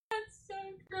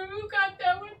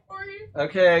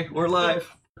Okay, we're live.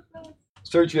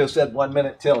 Sergio said 1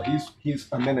 minute till. He's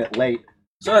a minute late.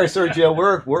 Sorry, Sergio.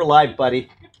 We're live, buddy.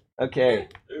 Okay.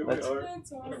 Are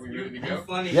we ready to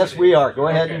go? Yes, we are. Go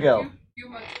ahead and go. You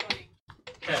much funny.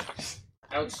 Half.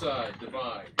 Outside,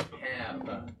 divide, half.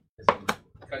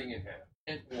 Cutting in half.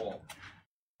 And wall.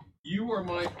 You are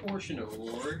my portion, O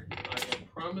Lord. I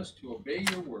have promised to obey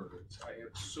your words. I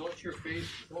have sought your face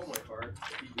with all my heart.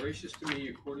 Be gracious to me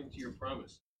according to your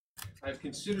promise. I have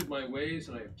considered my ways,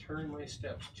 and I have turned my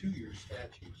steps to your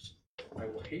statutes. I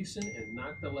will hasten and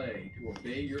not delay to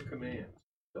obey your commands.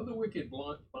 Though the wicked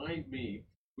bind me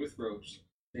with ropes,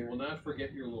 they will not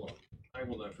forget your law. I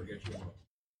will not forget your law.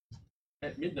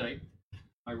 At midnight,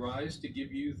 I rise to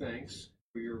give you thanks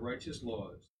for your righteous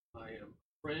laws. I am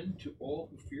a friend to all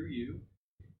who fear you,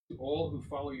 to all who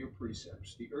follow your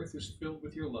precepts. The earth is filled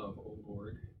with your love, O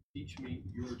Lord. Teach me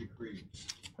your decrees.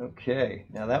 Okay.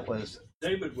 Now that was.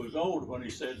 David was old when he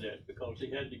said that because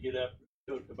he had to get up and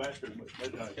go to the bathroom at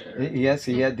midnight. Yes,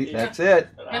 he had. That's it.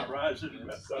 And I rise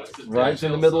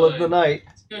In the middle of the night.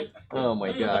 Oh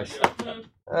my gosh.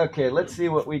 Okay, let's see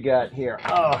what we got here.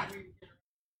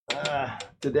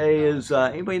 Today is.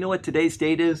 Anybody know what today's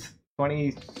date is?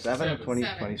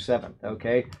 27th.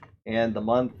 Okay, and the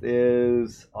month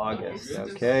is August.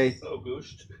 Okay.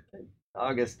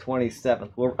 August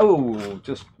 27th.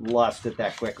 Just lost it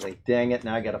that quickly. Dang it,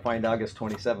 now I got to find August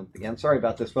 27th again. Sorry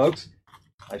about this, folks.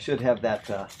 I should have that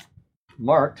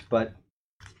marked, but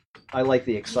I like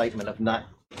the excitement of not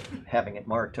having it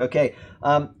marked. Okay,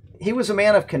 he was a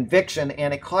man of conviction,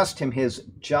 and it cost him his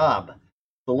job.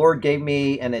 The Lord gave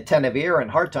me an attentive ear and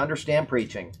heart to understand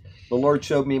preaching. The Lord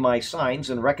showed me my signs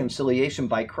and reconciliation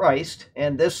by Christ,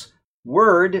 and this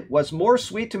word was more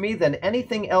sweet to me than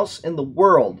anything else in the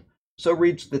world. So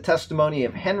reads the testimony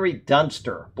of Henry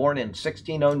Dunster, born in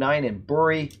 1609 in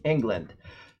Bury, England.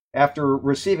 After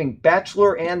receiving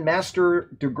bachelor and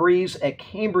master degrees at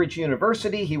Cambridge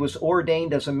University, he was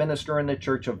ordained as a minister in the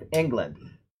Church of England.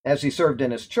 As he served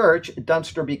in his church,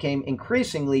 Dunster became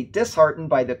increasingly disheartened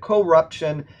by the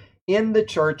corruption in the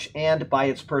church and by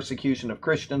its persecution of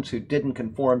Christians who didn't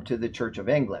conform to the Church of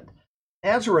England.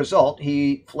 As a result,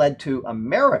 he fled to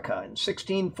America in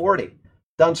 1640.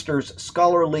 Dunster's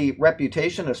scholarly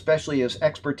reputation, especially his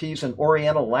expertise in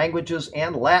Oriental languages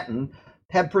and Latin,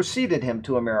 had preceded him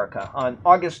to America. On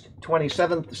August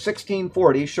 27,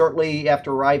 1640, shortly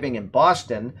after arriving in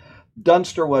Boston,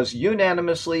 Dunster was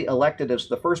unanimously elected as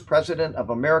the first president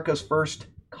of America's first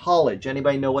college.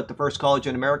 Anybody know what the first college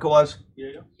in America was?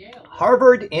 Yeah.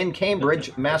 Harvard in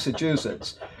Cambridge,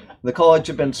 Massachusetts. The college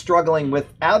had been struggling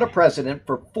without a president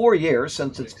for 4 years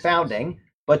since its founding,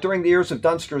 but during the years of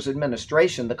Dunster's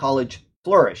administration, the college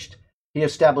flourished. He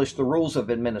established the rules of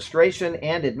administration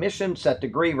and admission, set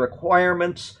degree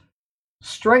requirements,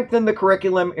 strengthened the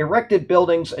curriculum, erected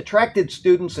buildings, attracted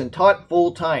students, and taught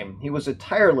full-time. He was a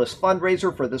tireless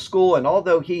fundraiser for the school, and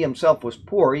although he himself was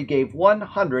poor, he gave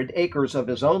 100 acres of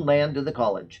his own land to the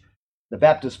college. The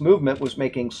Baptist movement was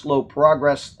making slow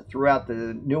progress throughout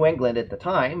the New England at the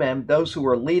time, and those who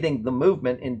were leading the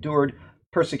movement endured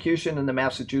persecution in the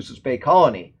Massachusetts Bay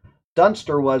Colony.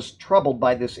 Dunster was troubled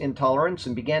by this intolerance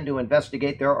and began to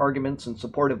investigate their arguments in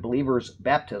support of believers'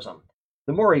 baptism.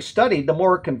 The more he studied, the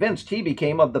more convinced he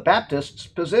became of the Baptists'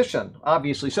 position.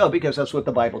 Obviously so, because that's what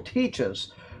the Bible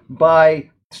teaches. By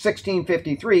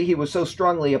 1653, he was so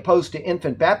strongly opposed to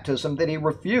infant baptism that he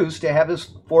refused to have his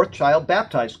fourth child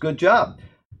baptized. Good job.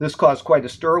 This caused quite a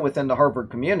stir within the Harvard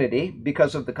community.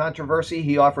 Because of the controversy,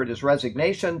 he offered his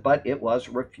resignation, but it was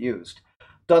refused.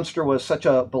 Dunster was such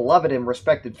a beloved and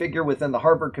respected figure within the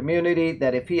Harvard community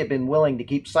that if he had been willing to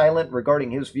keep silent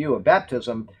regarding his view of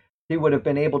baptism, he would have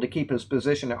been able to keep his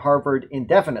position at Harvard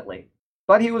indefinitely.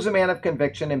 But he was a man of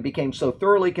conviction and became so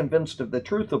thoroughly convinced of the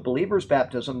truth of believers'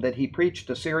 baptism that he preached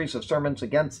a series of sermons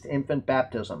against infant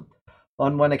baptism.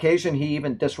 On one occasion, he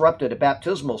even disrupted a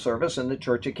baptismal service in the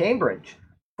church at Cambridge.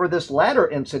 For this latter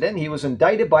incident, he was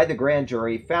indicted by the grand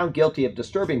jury, found guilty of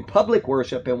disturbing public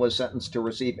worship, and was sentenced to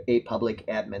receive a public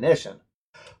admonition.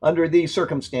 Under these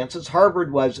circumstances,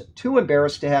 Harvard was too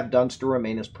embarrassed to have Dunster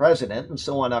remain as president, and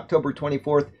so on October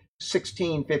 24th,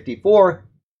 1654,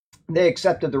 they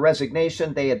accepted the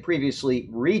resignation they had previously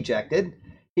rejected.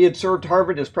 He had served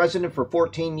Harvard as president for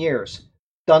 14 years.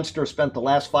 Dunster spent the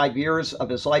last 5 years of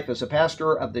his life as a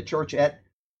pastor of the church at,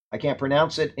 I can't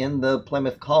pronounce it, in the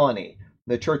Plymouth Colony.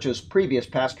 The church's previous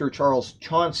pastor, Charles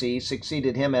Chauncey,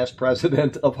 succeeded him as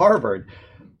president of Harvard.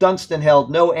 Dunstan held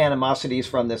no animosities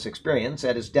from this experience.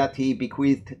 At his death, he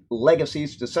bequeathed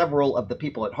legacies to several of the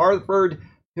people at Harvard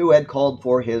who had called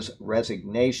for his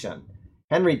resignation.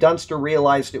 Henry Dunster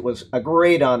realized it was a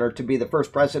great honor to be the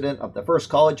first president of the first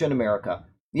college in America.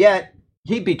 Yet,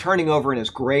 he'd be turning over in his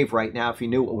grave right now if he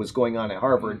knew what was going on at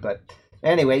Harvard. But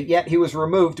anyway, yet he was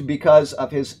removed because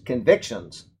of his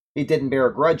convictions. He didn't bear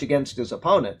a grudge against his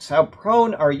opponents. How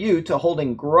prone are you to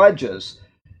holding grudges?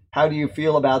 How do you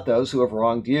feel about those who have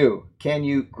wronged you? Can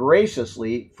you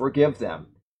graciously forgive them?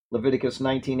 Leviticus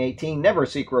 19:18, never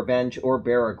seek revenge or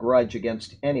bear a grudge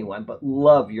against anyone, but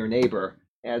love your neighbor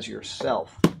as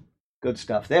yourself. Good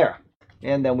stuff there.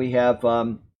 And then we have,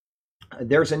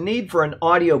 there's a need for an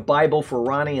audio Bible for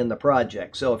Ronnie and the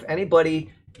project. So if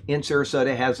anybody in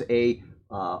Sarasota has a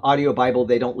audio Bible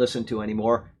they don't listen to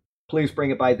anymore, please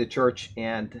bring it by the church,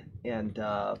 and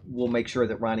we'll make sure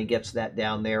that Ronnie gets that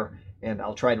down there. And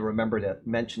I'll try to remember to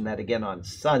mention that again on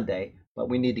Sunday, but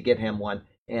we need to get him one.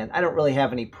 And I don't really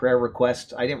have any prayer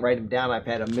requests. I didn't write them down. I've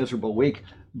had a miserable week,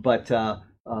 but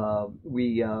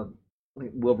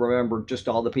we'll remember just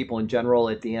all the people in general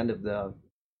at the end of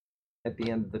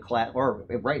the class, or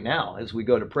right now as we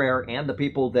go to prayer, and the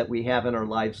people that we have in our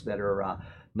lives that are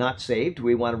not saved.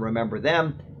 We want to remember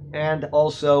them. And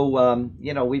also,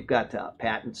 we've got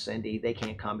Pat and Cindy. They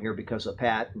can't come here because of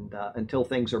Pat, and until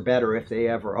things are better, if they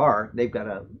ever are, they've got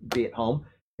to be at home.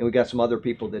 And we got some other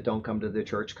people that don't come to the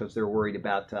church because they're worried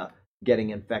about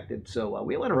getting infected. So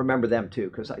we want to remember them too,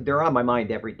 because they're on my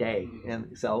mind every day.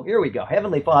 And so here we go.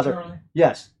 Heavenly Father. Charlie,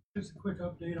 yes. just a quick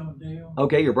update on Dale.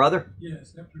 Okay, your brother?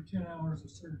 Yes, after 10 hours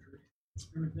of surgery,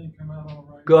 everything come out all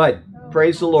right. Good.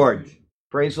 Praise the Lord.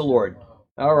 Praise the Lord.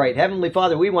 All right, Heavenly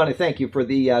Father, we want to thank you for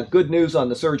the good news on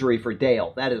the surgery for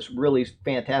Dale. That is really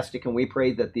fantastic, and we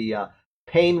pray that the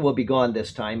pain will be gone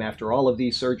this time after all of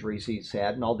these surgeries he's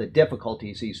had and all the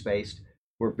difficulties he's faced.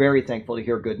 We're very thankful to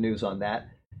hear good news on that,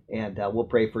 and we'll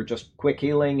pray for just quick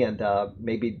healing and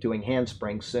maybe doing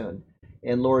handsprings soon.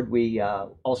 And Lord, we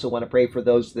also want to pray for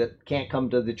those that can't come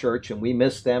to the church, and we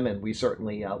miss them, and we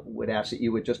certainly would ask that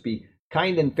you would just be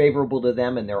kind and favorable to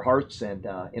them in their hearts, and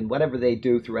in whatever they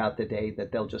do throughout the day,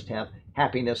 that they'll just have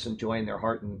happiness and joy in their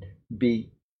heart and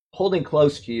be holding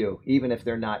close to you, even if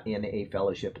they're not in a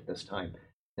fellowship at this time.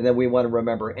 And then we want to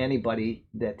remember anybody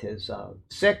that is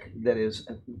sick, that is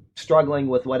struggling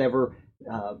with whatever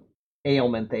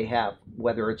ailment they have,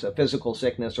 whether it's a physical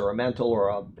sickness or a mental or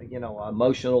a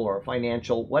emotional or a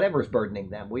financial, whatever is burdening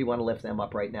them. We want to lift them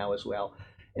up right now as well.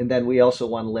 And then we also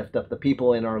want to lift up the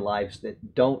people in our lives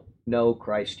that don't know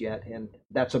Christ yet, and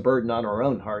that's a burden on our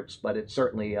own hearts, but it's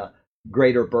certainly a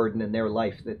greater burden in their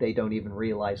life that they don't even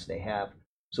realize they have.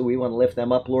 So we want to lift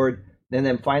them up, Lord. And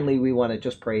then finally, we want to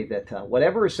just pray that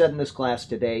whatever is said in this class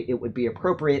today, it would be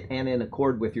appropriate and in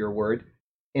accord with your word.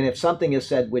 And if something is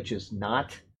said which is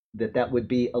not, that would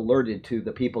be alerted to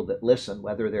the people that listen,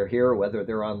 whether they're here or whether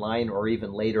they're online or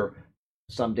even later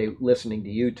someday listening to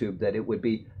YouTube, that it would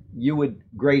be, you would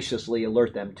graciously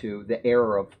alert them to the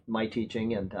error of my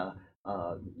teaching and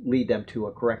lead them to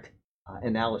a correct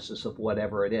analysis of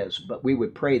whatever it is. But we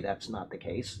would pray that's not the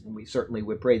case. And we certainly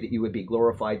would pray that you would be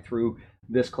glorified through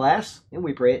this class. And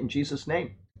we pray it in Jesus'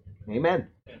 name. Amen.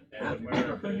 Have you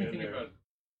heard anything about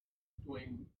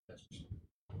Dwayne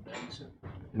Madison?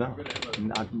 No,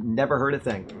 I've never heard a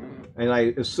thing. And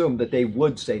I assume that they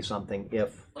would say something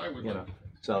if, I would you know. like to.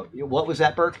 So what was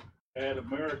that, Bert? Add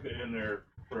America in their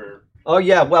prayer. Oh,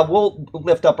 yeah. Well, we'll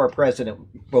lift up our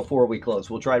president before we close.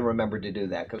 We'll try to remember to do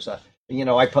that because, I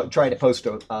try to post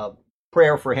a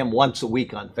prayer for him once a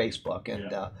week on Facebook.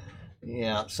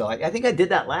 And, so I think I did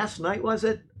that last night, was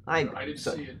it? I didn't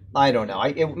see it. I don't know.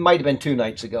 It might have been 2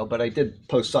 nights ago, but I did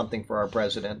post something for our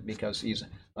president because he's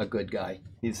a good guy.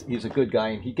 He's a good guy,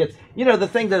 and he gets, the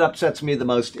thing that upsets me the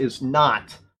most is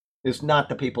not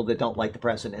the people that don't like the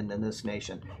president in this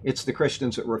nation. It's the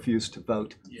Christians that refuse to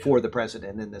vote for the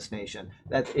president in this nation.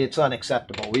 It's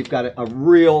unacceptable. We've got a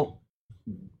real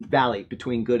valley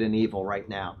between good and evil right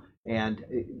now. And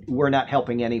we're not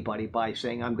helping anybody by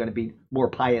saying, I'm going to be more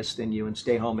pious than you and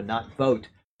stay home and not vote,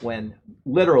 when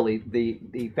literally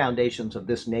the foundations of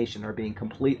this nation are being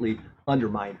completely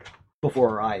undermined before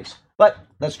our eyes. But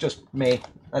that's just me.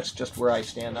 That's just where I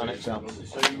stand on it. So.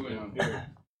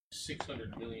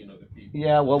 600 million other people.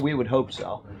 Yeah, well, we would hope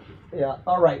so. Yeah.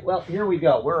 All right. Well, here we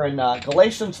go. We're in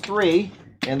Galatians 3,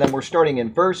 and then we're starting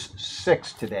in verse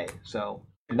 6 today. So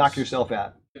knock yourself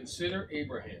out. Consider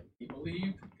Abraham. He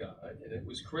believed God, and it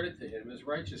was credited to him as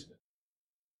righteousness.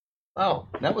 Oh,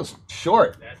 that was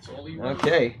short. That's all he wrote.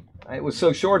 Okay. It was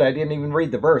so short I didn't even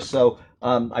read the verse. So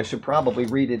I should probably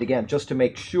read it again just to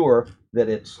make sure that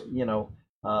it's,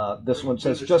 This one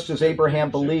says, just as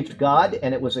Abraham believed God,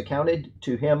 and it was accounted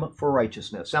to him for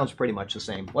righteousness. Sounds pretty much the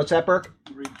same. What's that, Burke?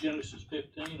 Read Genesis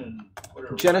 15 and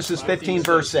whatever. Genesis 15,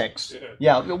 verse 6. Yeah.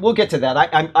 Yeah, we'll get to that.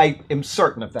 I am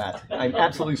certain of that. I'm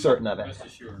absolutely certain of it. Rest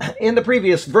assured. In the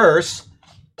previous verse,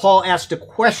 Paul asked a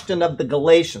question of the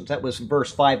Galatians. That was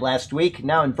verse 5 last week.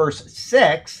 Now in verse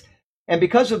 6, and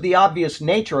because of the obvious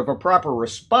nature of a proper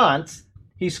response,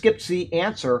 he skips the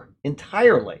answer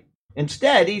entirely.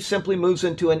 Instead, he simply moves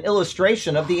into an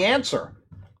illustration of the answer.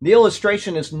 The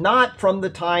illustration is not from the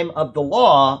time of the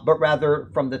law, but rather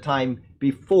from the time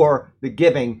before the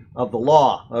giving of the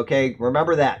law. Okay,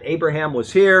 remember that. Abraham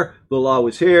was here, the law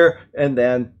was here, and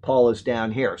then Paul is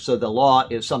down here. So the law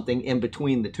is something in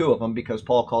between the two of them, because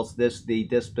Paul calls this the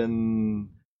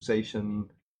dispensation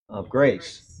of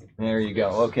grace. There you go.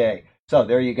 Okay, so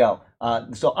there you go.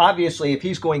 So obviously, if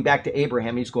he's going back to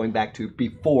Abraham, he's going back to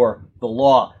before the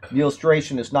law. The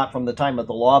illustration is not from the time of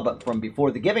the law, but from before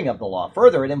the giving of the law.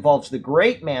 Further, it involves the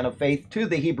great man of faith to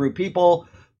the Hebrew people,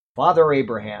 Father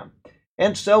Abraham.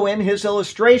 And so in his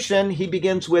illustration, he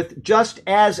begins with, just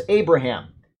as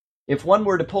Abraham. If one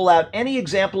were to pull out any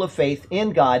example of faith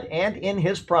in God and in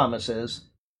his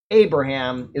promises,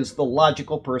 Abraham is the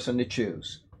logical person to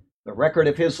choose. The record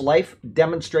of his life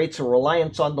demonstrates a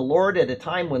reliance on the Lord at a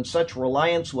time when such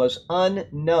reliance was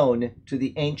unknown to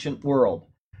the ancient world.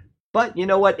 But you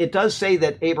know what? It does say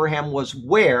that Abraham was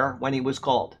where when he was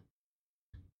called?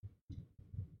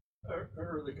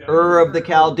 Ur of the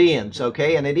Chaldeans,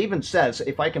 okay? And it even says,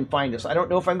 if I can find this, I don't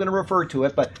know if I'm going to refer to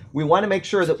it, but we want to make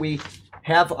sure that we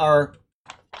have our,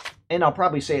 and I'll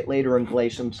probably say it later in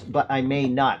Galatians, but I may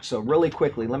not. So really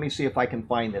quickly, let me see if I can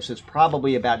find this. It's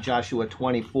probably about Joshua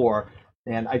 24.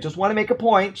 And I just want to make a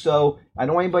point, so I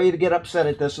don't want anybody to get upset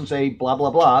at this and say blah,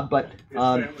 blah, blah. But His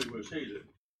family was heathen.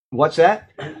 What's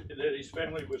that? That his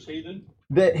family was heathen?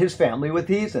 That his family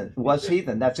was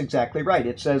heathen. That's exactly right.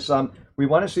 It says, we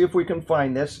want to see if we can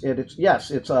find this. It's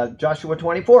Joshua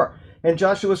 24. And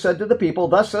Joshua said to the people,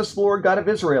 thus says the Lord God of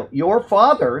Israel, your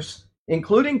fathers,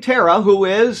 including Terah, who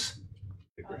is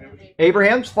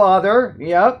Abraham's father,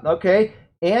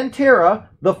 and Terah,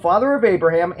 the father of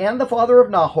Abraham and the father of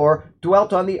Nahor,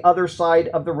 dwelt on the other side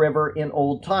of the river in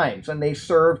old times, and they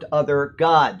served other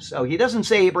gods. So he doesn't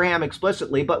say Abraham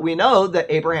explicitly, but we know that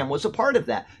Abraham was a part of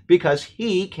that because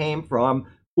he came from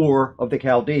Ur of the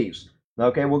Chaldees.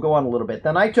 Okay, we'll go on a little bit.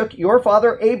 Then I took your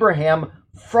father Abraham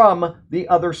from the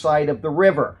other side of the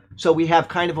river. So we have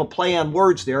kind of a play on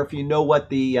words there, if you know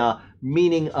what the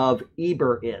meaning of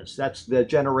Eber is. That's the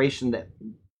generation that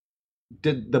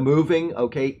did the moving.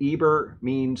 Okay, Eber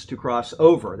means to cross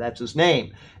over. That's his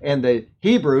name. And the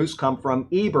Hebrews come from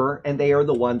Eber, and they are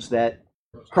the ones that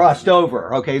crossed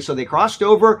over. Okay, so they crossed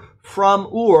over from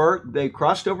Ur. They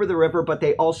crossed over the river, but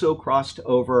they also crossed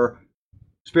over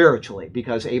spiritually,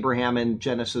 because Abraham in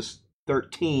Genesis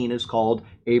 13 is called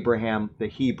Abraham the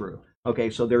Hebrew.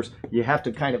 Okay, so you have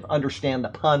to kind of understand the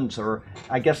puns, or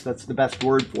I guess that's the best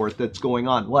word for it that's going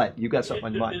on. What? You got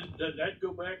something in mind? Does that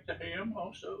go back to Ham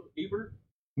also, Eber?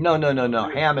 No.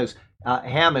 Ham is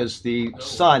the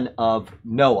son of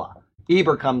Noah.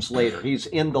 Eber comes later. He's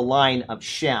in the line of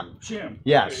Shem. Shem.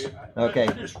 Yes. Okay.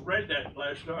 I just read that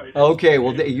last night. Okay.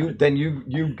 Well, you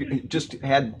just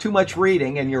had too much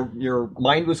reading, and your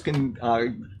mind was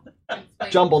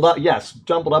jumbled up. Yes,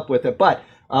 jumbled up with it. But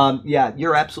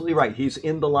you're absolutely right. He's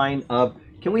in the line of.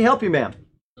 Can we help you, ma'am?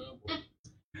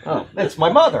 Oh, that's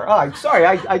my mother. Oh, I'm sorry.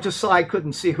 I just saw. I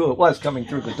couldn't see who it was coming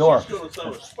through the door. She's going to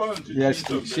throw a sponge at Yes,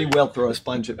 you she someday. will throw a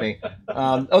sponge at me.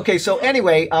 Okay, so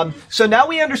anyway, so now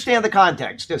we understand the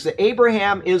context. Is that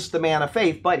Abraham is the man of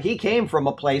faith, but he came from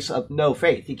a place of no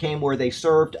faith. He came where they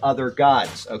served other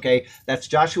gods. Okay, that's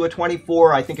Joshua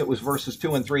 24. I think it was verses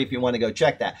 2 and 3 if you want to go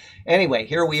check that. Anyway,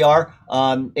 here we are.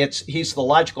 He's the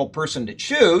logical person to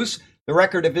choose. The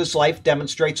record of his life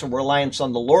demonstrates a reliance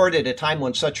on the Lord at a time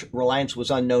when such reliance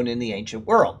was unknown in the ancient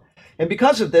world. And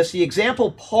because of this, the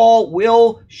example Paul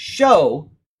will show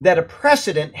that a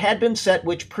precedent had been set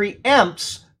which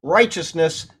preempts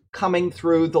righteousness coming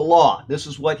through the law. This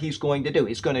is what he's going to do.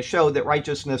 He's going to show that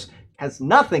righteousness has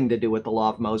nothing to do with the law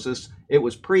of Moses. It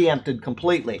was preempted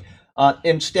completely.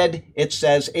 Instead, it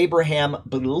says Abraham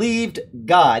believed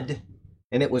God,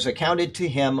 and it was accounted to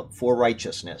him for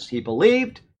righteousness. He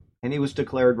believed, and he was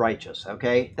declared righteous,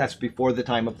 okay? That's before the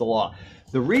time of the law.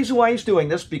 The reason why he's doing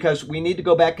this, because we need to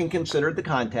go back and consider the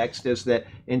context, is that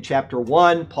in chapter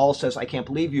 1, Paul says, I can't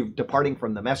believe you're departing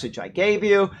from the message I gave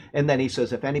you. And then he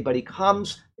says, if anybody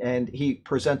comes and he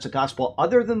presents a gospel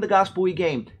other than the gospel we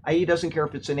gave, he doesn't care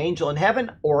if it's an angel in heaven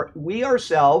or we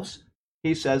ourselves,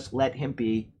 he says, let him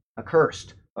be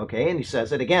accursed. Okay, and he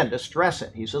says it again to stress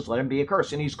it. He says, let him be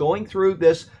accursed. And he's going through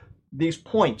these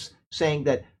points saying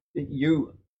that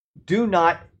you do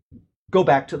not go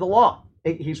back to the law.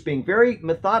 He's being very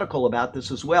methodical about this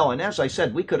as well. And as I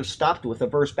said, we could have stopped with a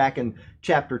verse back in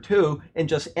chapter 2 and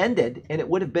just ended, and it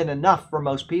would have been enough for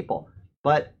most people.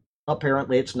 But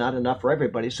apparently it's not enough for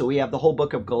everybody. So we have the whole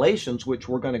book of Galatians, which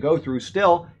we're going to go through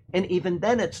still. And even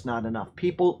then it's not enough.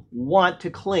 People want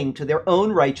to cling to their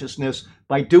own righteousness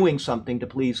by doing something to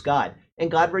please God.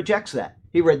 And God rejects that.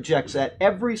 He rejects that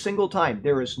every single time.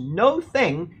 There is no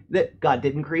thing that God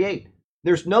didn't create.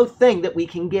 There's no thing that we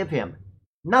can give him.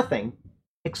 Nothing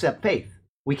except faith.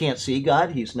 We can't see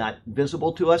God. He's not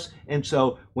visible to us. And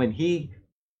so when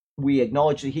we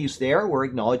acknowledge that he's there, we're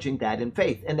acknowledging that in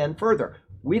faith. And then further,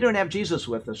 we don't have Jesus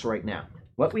with us right now.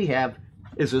 What we have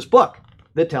is this book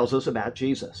that tells us about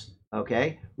Jesus.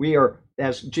 Okay? We are,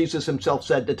 as Jesus himself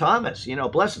said to Thomas,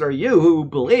 blessed are you who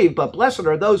believe, but blessed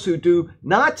are those who do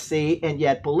not see and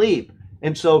yet believe.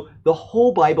 And so the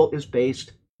whole Bible is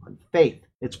based on faith.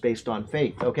 It's based on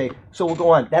faith. Okay, so we'll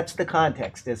go on. That's the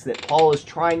context, is that Paul is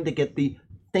trying to get the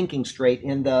thinking straight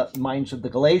in the minds of the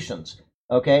Galatians.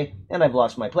 Okay, and I've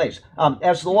lost my place.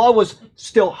 As the law was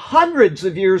still hundreds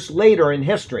of years later in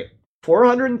history,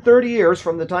 430 years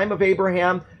from the time of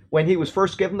Abraham when he was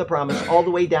first given the promise all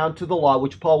the way down to the law,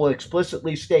 which Paul will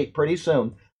explicitly state pretty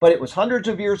soon, but it was hundreds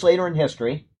of years later in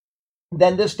history,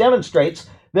 then this demonstrates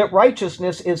that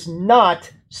righteousness is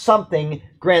not something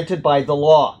granted by the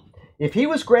law. If he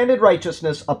was granted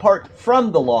righteousness apart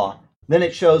from the law, then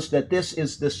it shows that this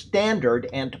is the standard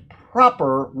and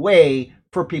proper way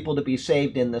for people to be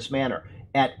saved in this manner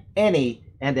at any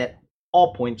and at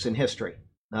all points in history.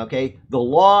 Okay, the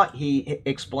law he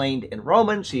explained in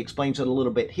Romans, he explains it a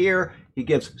little bit here. He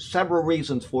gives several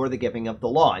reasons for the giving of the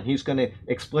law, and he's going to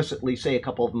explicitly say a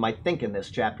couple of them, I think, in this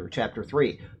chapter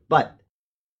 3. But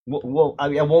I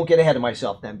won't get ahead of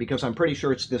myself then, because I'm pretty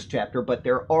sure it's this chapter, but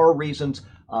there are reasons.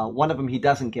 One of them he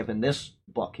doesn't give in this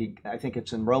book. I think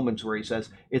it's in Romans where he says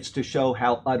it's to show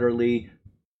how utterly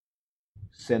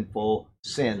sinful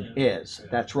sin is.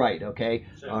 That's right, okay?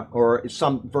 Or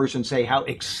some versions say how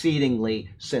exceedingly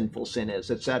sinful sin is,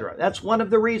 etc. That's one of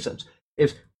the reasons.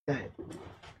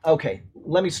 Okay,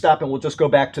 let me stop and we'll just go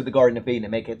back to the Garden of Eden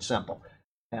and make it simple.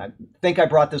 I think I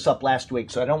brought this up last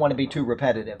week, so I don't want to be too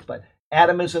repetitive, but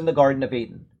Adam is in the Garden of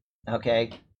Eden,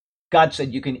 okay? God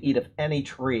said you can eat of any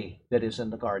tree that is in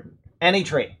the garden. Any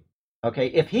tree, okay?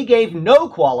 If he gave no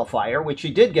qualifier, which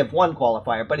he did give one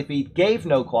qualifier, but if he gave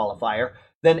no qualifier,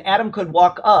 then Adam could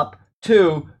walk up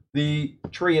to the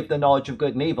tree of the knowledge of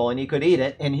good and evil, and he could eat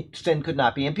it, and sin could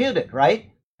not be imputed, right?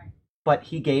 But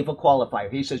he gave a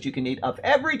qualifier. He says you can eat of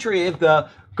every tree of the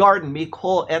garden,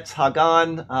 Mikol Etz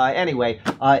Hagan,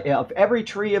 of every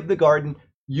tree of the garden,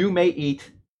 you may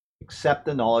eat except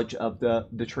the knowledge of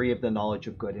the tree of the knowledge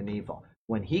of good and evil.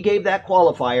 When he gave that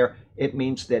qualifier, it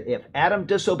means that if Adam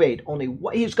disobeyed,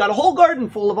 he's got a whole garden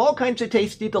full of all kinds of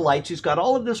tasty delights. He's got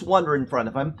all of this wonder in front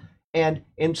of him. And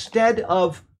instead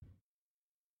of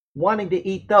wanting to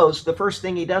eat those, the first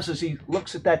thing he does is he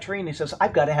looks at that tree and he says,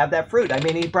 I've got to have that fruit. I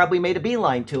mean, he probably made a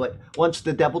beeline to it once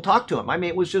the devil talked to him. I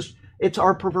mean, it's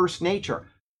our perverse nature.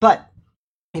 But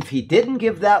if he didn't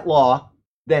give that law,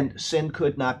 then sin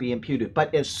could not be imputed.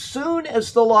 But as soon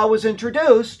as the law was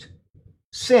introduced,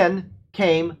 sin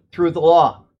came through the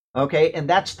law. Okay, and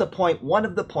that's the point. One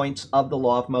of the points of the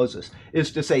law of Moses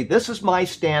is to say, this is my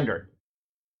standard.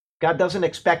 God doesn't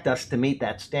expect us to meet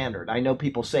that standard. I know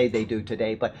people say they do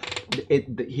today, but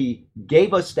he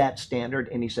gave us that standard,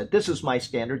 and he said, this is my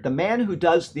standard. The man who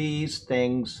does these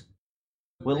things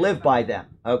will live by them.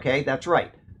 Okay, that's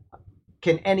right.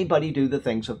 Can anybody do the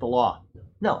things of the law?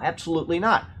 No, absolutely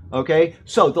not. Okay,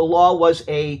 so the law was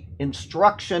a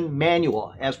instruction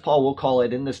manual, as Paul will call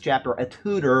it in this chapter, a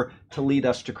tutor to lead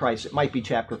us to Christ. It might be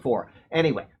chapter 4.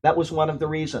 Anyway, that was one of the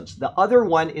reasons. The other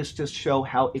one is to show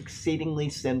how exceedingly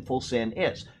sinful sin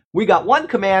is. We got one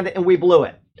command and we blew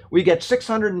it. We get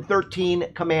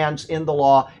 613 commands in the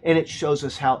law, and it shows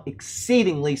us how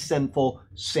exceedingly sinful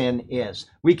sin is.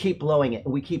 We keep blowing it,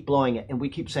 and we keep blowing it, and we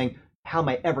keep saying, how am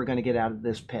I ever going to get out of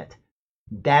this pit?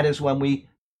 That is when we,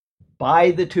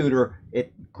 by the tutor,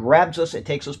 it grabs us, it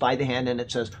takes us by the hand, and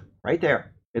it says, right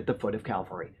there at the foot of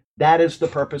Calvary. That is the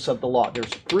purpose of the law.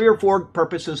 There's 3 or 4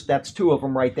 purposes. That's 2 of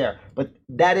them right there. But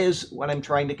that is what I'm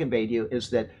trying to convey to you, is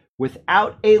that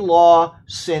without a law,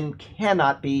 sin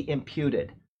cannot be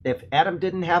imputed. If Adam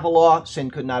didn't have a law, sin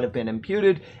could not have been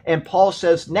imputed. And Paul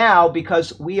says now,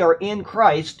 because we are in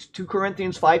Christ, 2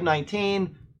 Corinthians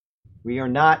 5:19, we are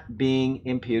not being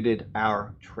imputed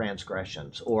our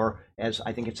transgressions. Or, as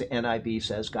I think it's the NIV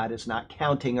says, God is not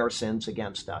counting our sins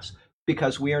against us.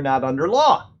 because we are not under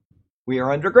law. We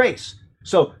are under grace.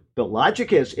 So the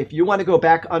logic is, if you want to go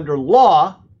back under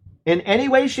law in any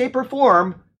way, shape, or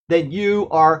form, then you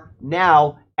are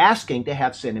now asking to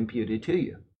have sin imputed to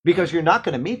you because you're not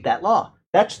going to meet that law.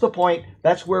 That's the point.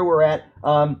 That's where we're at.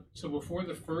 So before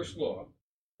the first law,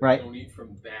 Right. don't eat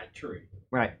from that tree.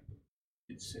 Right.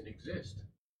 Did sin exist?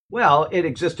 Well, it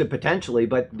existed potentially,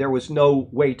 but there was no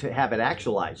way to have it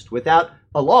actualized. Without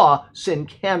a law, sin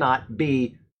cannot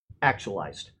be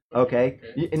actualized. Okay?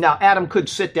 Now, Adam could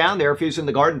sit down there if he was in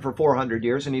the garden for 400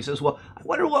 years and he says, well, I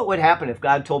wonder what would happen if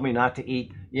God told me not to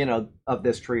eat, of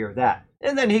this tree or that.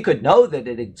 And then he could know that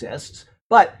it exists,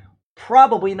 but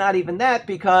probably not even that,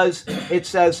 because it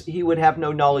says he would have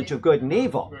no knowledge of good and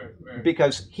evil Right.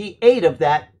 because he ate of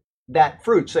that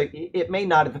fruit. So it may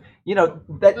not have,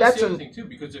 That's the other thing too,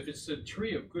 because if it's a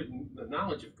tree of the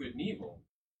knowledge of good and evil,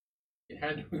 it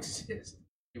had to exist.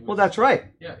 Well, that's right.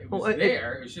 Yeah, it was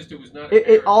there. It was just it was not.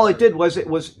 All it did was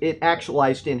it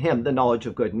actualized in him the knowledge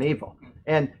of good and evil.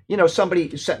 And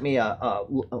somebody sent me a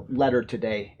letter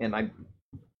today, and I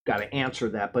got to answer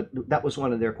that. But that was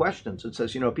one of their questions. It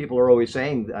says, people are always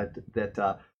saying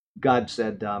that God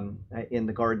said in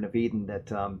the Garden of Eden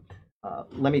that.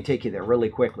 Let me take you there really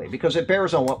quickly because it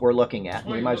bears on what we're looking at.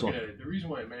 Well, we might as well. the reason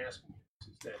why I'm asking this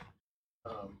is that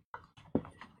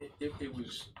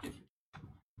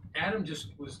Adam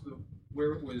just was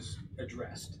where it was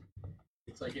addressed.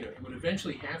 It's like it would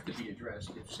eventually have to be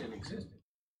addressed if sin existed.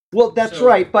 Well, that's So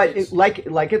right, but it's-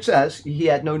 like it says, he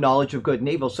had no knowledge of good and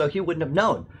evil, so he wouldn't have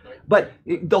known. Right. But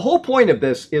the whole point of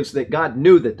this is that God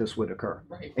knew that this would occur,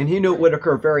 Right. and he knew it would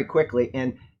occur very quickly.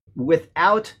 And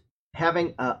without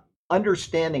having a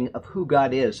understanding of who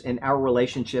God is and our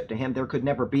relationship to him, there could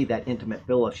never be that intimate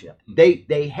fellowship.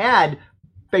 They had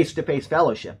face-to-face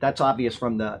fellowship. That's obvious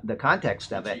from the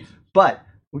context of it. Jesus. But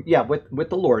yeah, with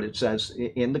the Lord, it says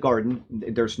in the garden,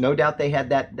 there's no doubt they had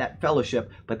that fellowship,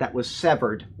 but that was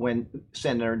severed when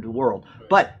sin entered the world. Right.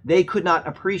 But they could not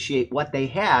appreciate what they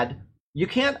had. You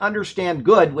can't understand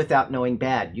good without knowing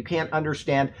bad. You can't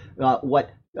understand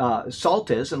what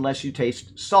salt is unless you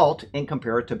taste salt and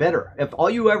compare it to bitter. If all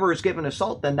you ever is given is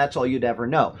salt, then that's all you'd ever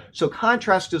know. So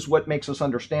contrast is what makes us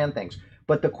understand things.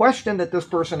 But the question that this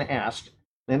person asked,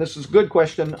 and this is a good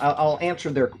question, I'll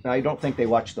answer I don't think they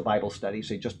watched the Bible studies.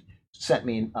 They just sent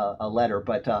me a letter,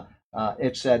 but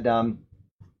it said,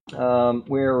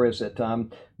 where is it?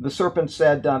 The serpent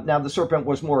said, now the serpent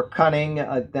was more cunning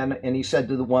and he said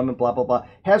to the woman, blah, blah, blah,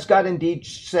 has God indeed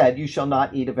said, you shall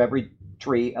not eat of every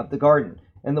tree of the garden?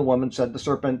 And the woman said, the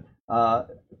serpent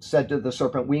said to the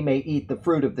serpent, we may eat the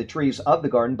fruit of the trees of the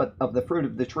garden, but of the fruit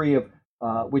of the tree of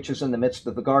which is in the midst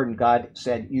of the garden, God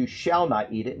said, you shall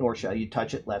not eat it, nor shall you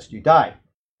touch it, lest you die.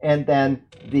 And then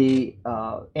the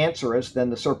answer is, then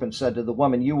the serpent said to the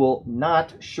woman, you will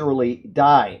not surely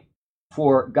die,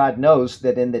 for God knows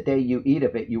that in the day you eat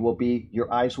of it,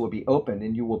 your eyes will be opened,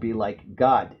 and you will be like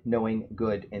God, knowing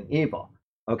good and evil.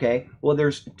 Okay, well,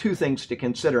 there's two things to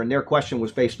consider, and their question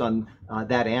was based on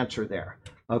that answer there.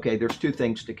 Okay, there's two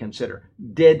things to consider.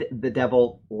 Did the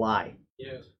devil lie?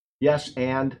 Yes. Yes,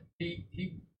 and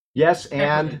He yes,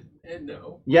 and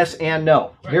no. yes, and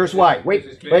no. Right. Here's why.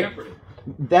 It's Wait. tempered.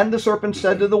 Then the serpent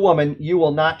said to the woman, you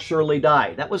will not surely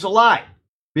die. That was a lie,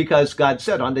 because God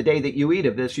said, on the day that you eat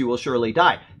of this, you will surely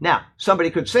die. Now, somebody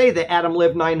could say that Adam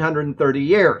lived 930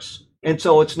 years, and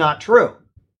so it's not true.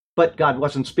 But God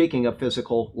wasn't speaking of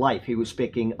physical life. He was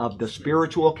speaking of the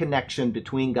spiritual connection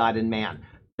between God and man.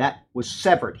 That was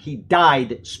severed. He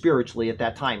died spiritually at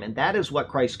that time. And that is what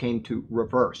Christ came to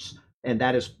reverse. And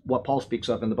that is what Paul speaks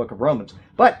of in the book of Romans.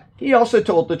 But he also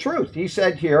told the truth. He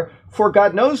said here, for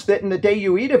God knows that in the day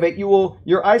you eat of it,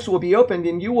 your eyes will be opened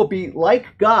and you will be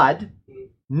like God,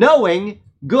 knowing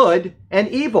good and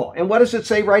evil. And what does it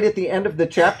say right at the end of the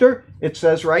chapter? It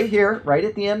says right here, right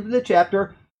at the end of the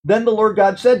chapter, then the Lord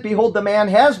God said, behold, the man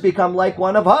has become like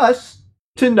one of us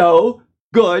to know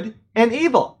good and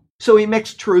evil. So he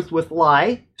mixed truth with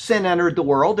lie. Sin entered the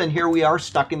world, and here we are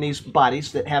stuck in these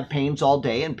bodies that have pains all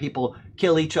day, and people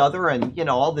kill each other, and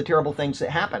all the terrible things that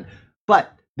happen.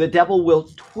 But the devil will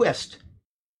twist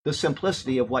the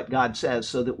simplicity of what God says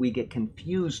so that we get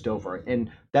confused over it.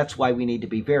 And that's why we need to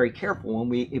be very careful when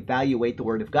we evaluate the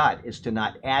Word of God, is to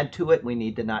not add to it. We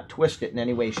need to not twist it in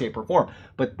any way, shape, or form.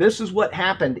 But this is what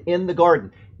happened in the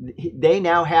garden. They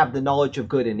now have the knowledge of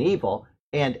good and evil,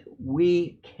 and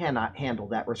we cannot handle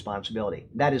that responsibility.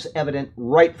 That is evident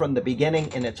right from the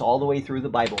beginning, and it's all the way through the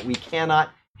Bible. We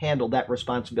cannot handle that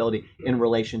responsibility in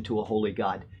relation to a holy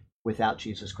God without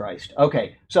Jesus Christ.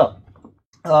 Okay, so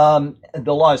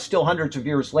the law is still hundreds of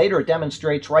years later. It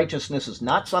demonstrates righteousness is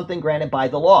not something granted by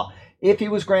the law. if he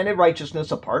was granted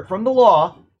righteousness apart from the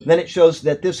law, then it shows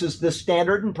that this is the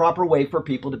standard and proper way for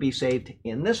people to be saved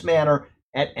in this manner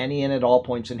at any and at all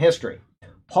points in history.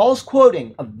 Paul's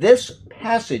quoting of this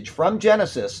passage from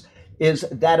Genesis is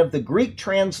that of the Greek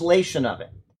translation of it.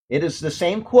 It is the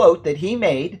same quote that he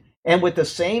made, and with the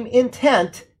same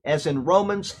intent as in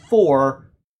Romans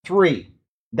 4:3,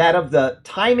 that of the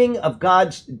timing of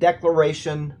God's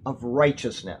declaration of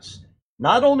righteousness.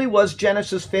 Not only was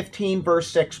Genesis 15 verse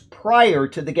 6 prior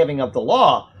to the giving of the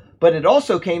law, but it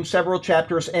also came several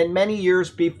chapters and many years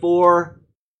before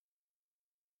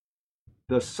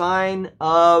the sign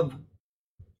of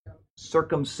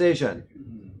circumcision.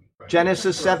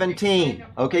 Genesis 17.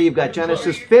 Okay, you've got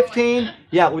Genesis 15.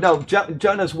 Yeah, no,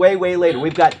 Jonah's way later.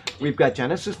 We've got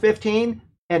Genesis 15,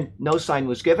 and no sign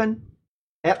was given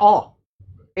at all.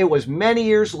 It was many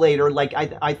years later, like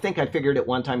I think I figured at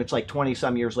one time, it's like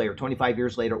 20-some years later, 25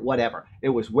 years later, whatever. It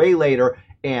was way later,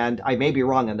 and I may be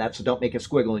wrong on that, so don't make a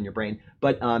squiggle in your brain.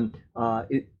 But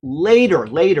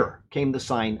later came the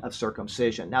sign of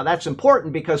circumcision. Now that's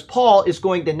important because Paul is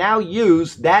going to now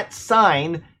use that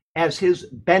sign as his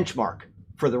benchmark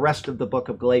for the rest of the book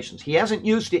of Galatians. He hasn't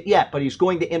used it yet, but he's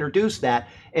going to introduce that,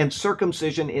 and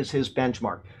circumcision is his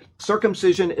benchmark.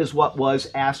 Circumcision is what was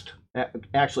asked.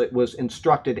 Actually, it was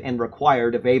instructed and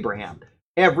required of Abraham.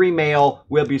 Every male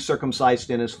will be circumcised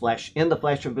in his flesh, in the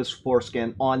flesh of his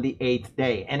foreskin, on the 8th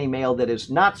day. Any male that is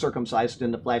not circumcised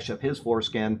in the flesh of his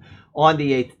foreskin on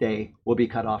the 8th day will be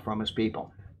cut off from his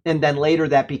people. And then later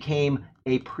that became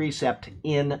a precept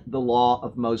in the law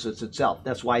of Moses itself.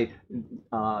 That's why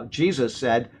Jesus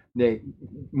said,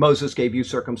 Moses gave you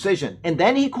circumcision. And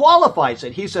then he qualifies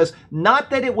it. He says, not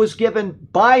that it was given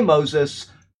by Moses,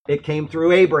 it came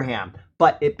through Abraham,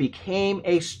 but it became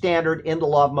a standard in the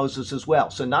law of Moses as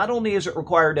well. So not only is it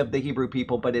required of the Hebrew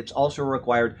people, but it's also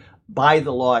required by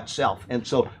the law itself. And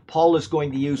so Paul is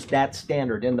going to use that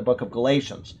standard in the book of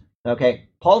Galatians. Okay,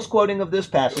 Paul's quoting of this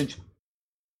passage.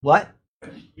 What?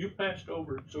 You passed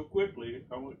over it so quickly,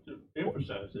 I want to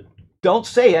emphasize it. Don't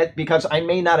say it because I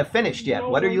may not have finished yet.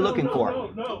 What are you looking for?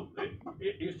 No.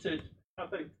 It says, I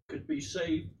think, could be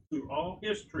saved through all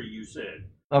history, you said.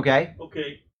 Okay.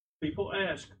 Okay, people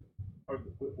ask,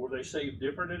 were they saved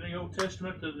different in the Old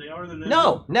Testament than they are in the New?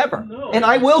 No, never. No. And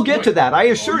I will get to that. I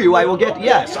assure you I will get,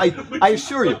 yes, I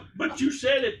assure you. But you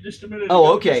said it just a minute ago.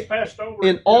 ago. Okay. Just passed over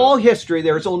In all history,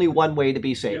 there is only one way to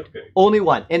be saved. Okay. Only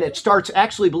one. And it starts,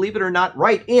 actually, believe it or not,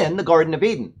 right in the Garden of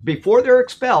Eden. Before they're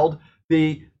expelled,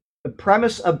 the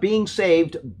premise of being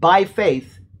saved by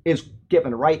faith is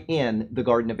given right in the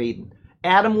Garden of Eden.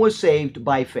 Adam was saved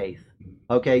by faith.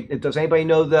 Okay, does anybody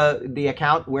know the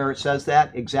account where it says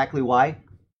that? Exactly why?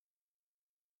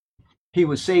 He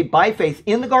was saved by faith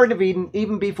in the Garden of Eden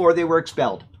even before they were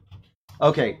expelled.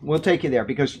 Okay, we'll take you there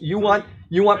because you want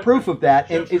proof of that.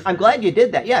 And I'm glad you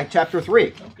did that. Yeah, chapter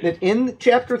 3. Okay. In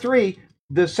chapter 3,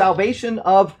 the salvation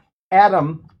of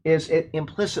Adam is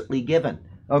implicitly given.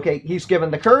 Okay, he's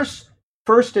given the curse.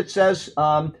 First it says,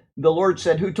 the Lord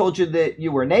said, who told you that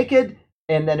you were naked?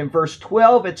 And then in verse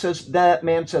 12, it says, that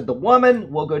man said the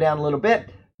woman. We'll go down a little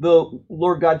bit. The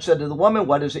Lord God said to the woman,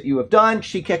 what is it you have done?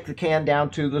 She kicked the can down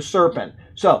to the serpent.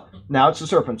 So now it's the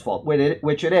serpent's fault,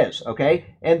 which it is, okay?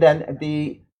 And then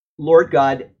the Lord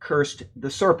God cursed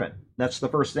the serpent. That's the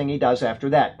first thing he does after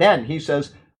that. Then he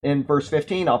says in verse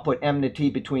 15, I'll put enmity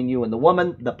between you and the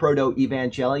woman. The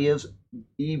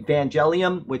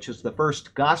proto-evangelium, which is the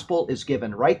first gospel, is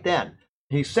given right then.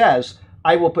 He says,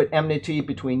 I will put enmity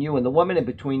between you and the woman and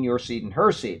between your seed and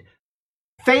her seed.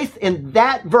 Faith in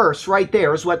that verse right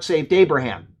there is what saved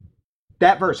Abraham.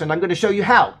 That verse, and I'm going to show you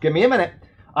how. Give me a minute.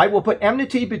 I will put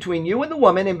enmity between you and the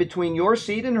woman and between your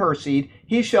seed and her seed.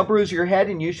 He shall bruise your head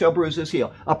and you shall bruise his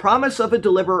heel. A promise of a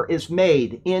deliverer is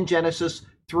made in Genesis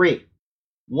 3.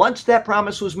 Once that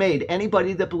promise was made,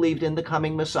 anybody that believed in the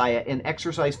coming Messiah and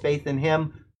exercised faith in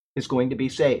him is going to be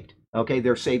saved. Okay,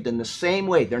 they're saved in the same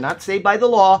way. They're not saved by the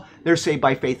law. They're saved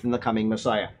by faith in the coming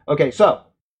Messiah. Okay, so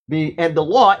the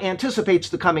law anticipates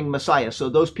the coming Messiah. So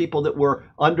those people that were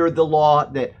under the law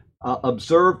that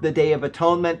observed the Day of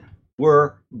Atonement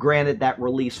were granted that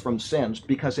release from sins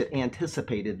because it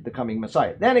anticipated the coming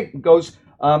Messiah. Then it goes,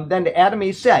 then to Adam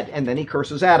he said, and then he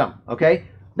curses Adam. Okay,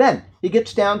 then he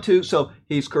gets down to, so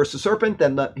he's cursed the serpent,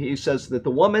 then he says that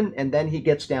the woman, and then he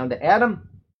gets down to Adam,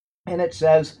 and it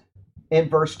says, in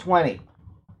verse 20,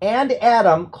 and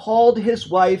Adam called his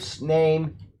wife's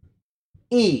name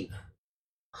Eve,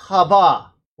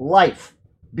 Hava, life,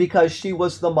 because she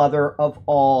was the mother of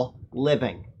all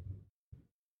living.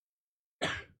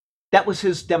 That was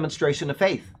his demonstration of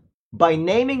faith. By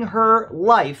naming her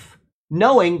life,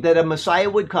 knowing that a Messiah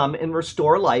would come and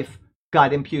restore life,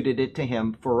 God imputed it to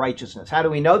him for righteousness. How do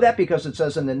we know that? Because it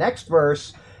says in the next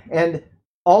verse, and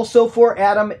also for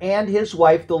Adam and his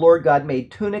wife, the Lord God made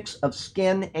tunics of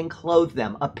skin and clothed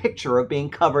them, a picture of being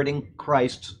covered in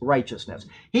Christ's righteousness.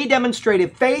 He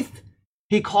demonstrated faith.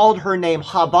 He called her name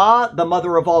Hava, the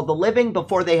mother of all the living,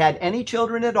 before they had any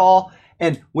children at all,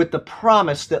 and with the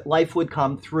promise that life would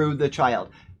come through the child.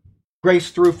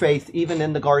 Grace through faith, even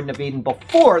in the Garden of Eden,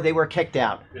 before they were kicked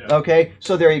out. Yeah. Okay,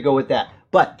 so there you go with that.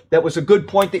 But that was a good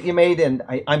point that you made, and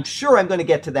I'm sure I'm going to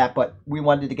get to that, but we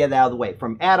wanted to get it out of the way.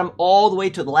 From Adam all the way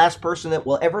to the last person that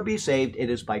will ever be saved, it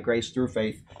is by grace through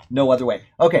faith, no other way.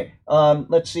 Okay,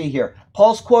 let's see here.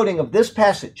 Paul's quoting of this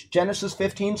passage, Genesis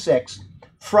 15:6,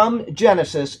 from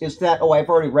Genesis is that, I've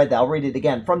already read that, I'll read it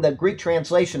again, from the Greek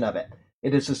translation of it.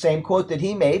 It is the same quote that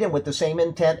he made, and with the same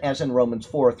intent as in Romans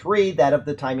 4:3, that of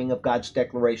the timing of God's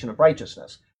declaration of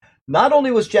righteousness. Not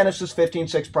only was Genesis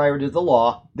 15:6 prior to the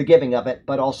law, the giving of it,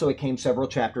 but also it came several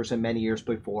chapters and many years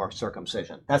before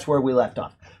circumcision. That's where we left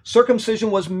off.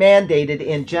 Circumcision was mandated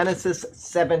in Genesis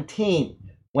 17,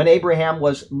 when Abraham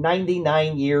was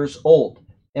 99 years old,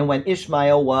 and when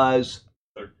Ishmael was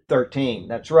 13.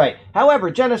 That's right.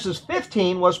 However, Genesis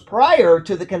 15 was prior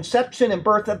to the conception and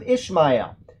birth of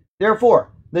Ishmael.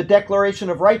 Therefore, the declaration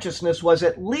of righteousness was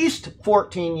at least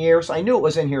 14 years. I knew it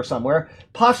was in here somewhere,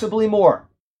 possibly more.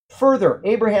 Further,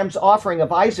 Abraham's offering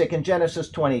of Isaac in Genesis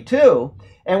 22,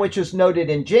 and which is noted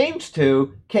in James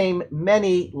 2, came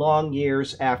many long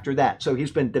years after that. So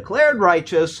he's been declared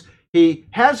righteous. He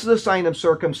has the sign of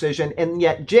circumcision, and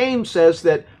yet James says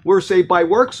that we're saved by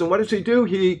works. And what does he do?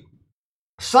 He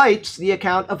cites the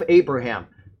account of Abraham.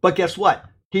 But guess what?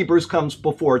 Hebrews comes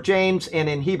before James, and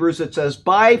in Hebrews it says,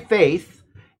 by faith,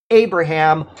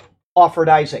 Abraham offered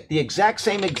Isaac. The exact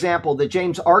same example that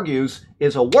James argues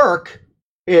is a work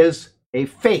is a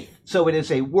faith. So it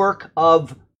is a work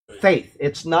of faith.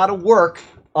 It's not a work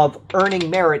of earning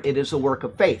merit. It is a work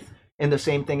of faith. And the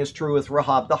same thing is true with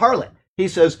Rahab the harlot. He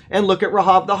says, and look at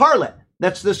Rahab the harlot.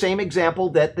 That's the same example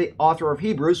that the author of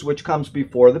Hebrews, which comes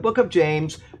before the book of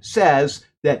James, says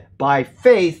that by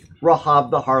faith,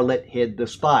 Rahab the harlot hid the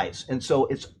spies. And so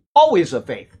it's always a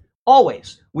faith.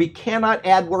 Always. We cannot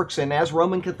add works in, as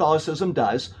Roman Catholicism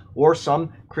does, or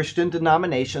some Christian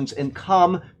denominations, and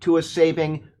come to a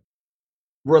saving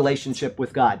relationship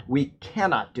with God. We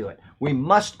cannot do it. We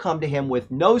must come to him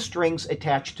with no strings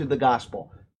attached to the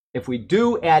gospel. If we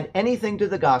do add anything to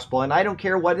the gospel, and I don't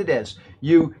care what it is,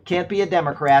 you can't be a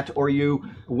Democrat or you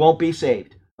won't be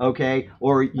saved, okay?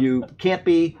 Or you can't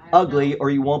be ugly or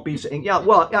you won't be saved. Yeah,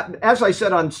 well, as I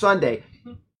said on Sunday,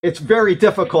 it's very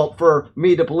difficult for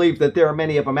me to believe that there are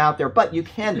many of them out there, but you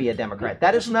can be a Democrat.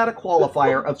 That is not a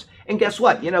qualifier of, and guess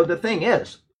what? The thing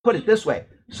is, put it this way,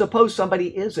 suppose somebody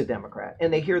is a Democrat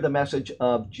and they hear the message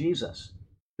of Jesus.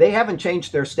 They haven't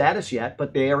changed their status yet,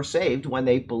 but they are saved when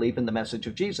they believe in the message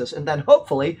of Jesus. And then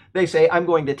hopefully they say, I'm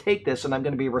going to take this and I'm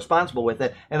going to be responsible with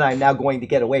it, and I'm now going to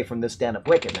get away from this den of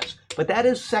wickedness. But that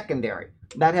is secondary.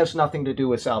 That has nothing to do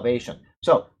with salvation.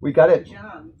 So we got it.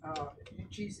 John,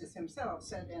 Jesus himself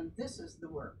said, and this is the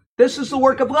work. This is the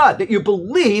work of God, that you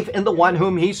believe in the one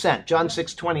whom he sent. John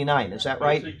 6:29, is that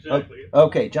right? That's exactly.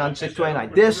 Okay, John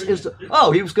 6:29. This is,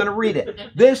 he was going to read it.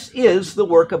 This is the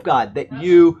work of God, that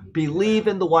you believe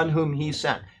in the one whom he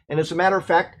sent. And as a matter of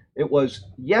fact, it was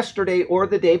yesterday or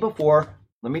the day before.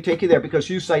 Let me take you there because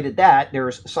you cited that.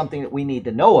 There's something that we need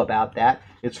to know about that.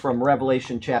 It's from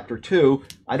Revelation chapter 2.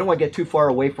 I don't want to get too far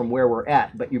away from where we're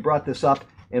at, but you brought this up.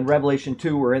 In Revelation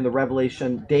 2, we're in the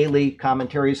Revelation daily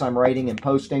commentaries I'm writing and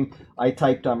posting. I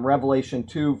typed Revelation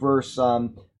 2 verse,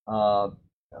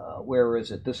 where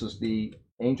is it? This is the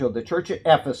angel of the church at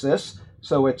Ephesus.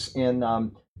 So it's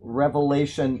in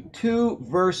Revelation 2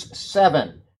 verse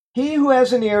 7. He who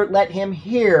has an ear, let him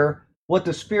hear what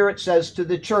the Spirit says to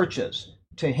the churches.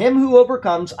 To him who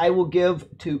overcomes, I will give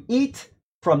to eat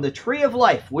from the tree of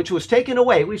life, which was taken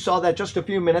away. We saw that just a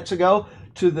few minutes ago.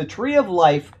 To the tree of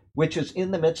life, which is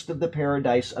in the midst of the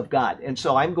paradise of God. And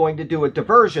so I'm going to do a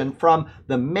diversion from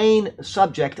the main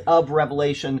subject of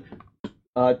Revelation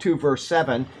 2 verse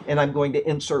 7, and I'm going to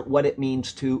insert what it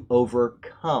means to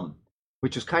overcome,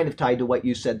 which is kind of tied to what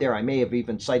you said there. I may have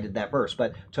even cited that verse,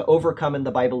 but to overcome in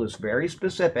the Bible is very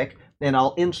specific, and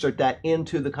I'll insert that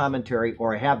into the commentary,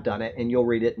 or I have done it, and you'll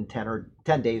read it in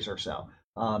 10 days or so.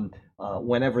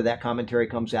 Whenever that commentary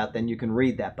comes out, then you can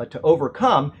read that. But to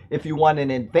overcome, if you want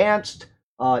an advanced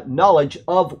knowledge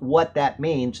of what that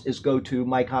means, is go to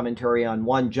my commentary on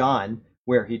 1 John,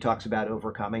 where he talks about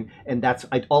overcoming. And that's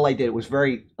all I did. It was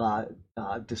very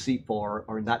deceitful,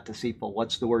 or not deceitful.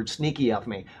 What's the word? Sneaky of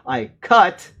me. I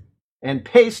cut and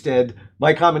pasted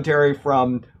my commentary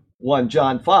from 1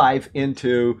 John 5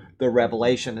 into the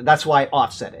Revelation. And that's why I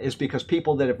offset it, is because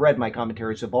people that have read my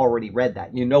commentaries have already read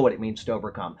that. You know what it means to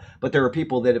overcome. But there are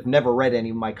people that have never read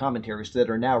any of my commentaries that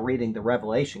are now reading the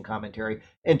Revelation commentary.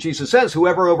 And Jesus says,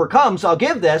 whoever overcomes, I'll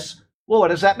give this. Well, what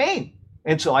does that mean?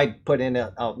 And so I put in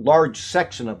a large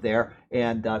section of there.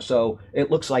 And so it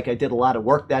looks like I did a lot of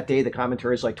work that day. The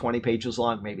commentary is like 20 pages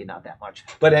long, maybe not that much.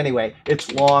 But anyway,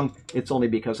 it's long. It's only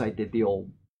because I did the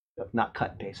old, not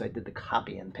cut and paste, I did the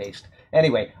copy and paste.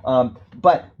 Anyway,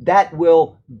 but that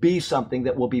will be something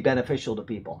that will be beneficial to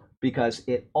people because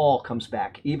it all comes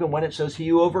back. Even when it says he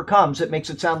who overcomes, it makes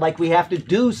it sound like we have to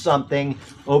do something.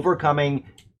 Overcoming,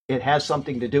 it has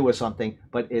something to do with something,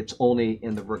 but it's only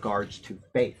in the regards to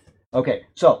faith. Okay,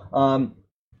 so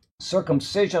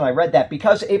circumcision, I read that.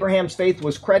 Because Abraham's faith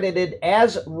was credited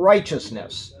as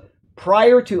righteousness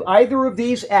prior to either of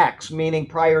these acts, meaning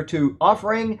prior to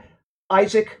offering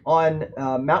Isaac on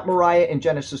Mount Moriah in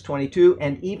Genesis 22,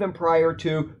 and even prior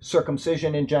to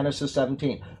circumcision in Genesis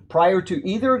 17. Prior to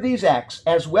either of these acts,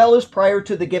 as well as prior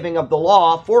to the giving of the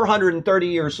law, 430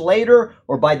 years later,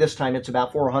 or by this time it's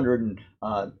about 400 and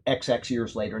XX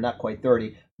years later, not quite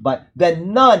 30, but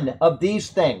then none of these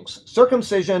things,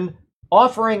 circumcision,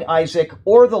 offering Isaac,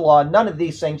 or the law, none of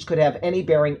these things could have any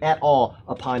bearing at all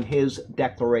upon his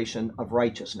declaration of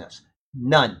righteousness.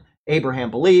 None. Abraham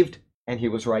believed, and he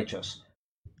was righteous.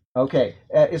 Okay,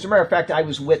 as a matter of fact, I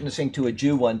was witnessing to a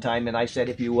Jew one time, and I said,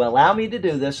 if you allow me to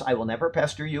do this, I will never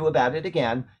pester you about it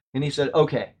again. And he said,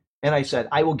 okay. And I said,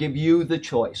 I will give you the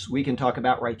choice. We can talk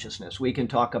about righteousness. We can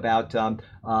talk about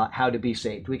how to be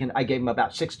saved. I gave him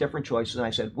about 6 different choices, and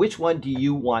I said, which one do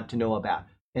you want to know about?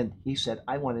 And he said,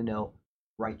 I want to know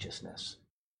righteousness,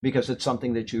 because it's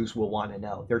something that Jews will want to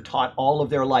know. They're taught all of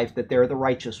their life that they're the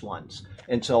righteous ones.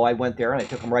 And so I went there and I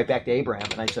took him right back to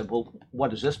Abraham, and I said, well,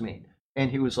 what does this mean?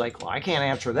 And he was like, well, I can't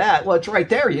answer that. Well, it's right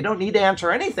there. You don't need to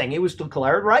answer anything. He was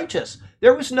declared righteous.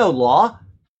 There was no law.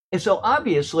 And so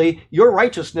obviously your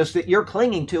righteousness that you're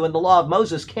clinging to in the law of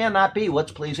Moses cannot be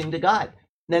what's pleasing to God.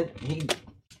 And then he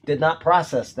did not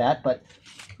process that, but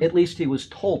at least he was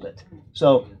told it.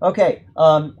 So, okay,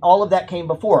 all of that came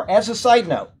before. As a side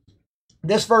note,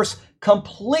 this verse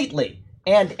completely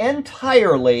and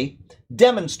entirely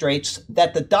demonstrates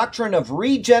that the doctrine of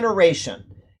regeneration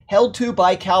held to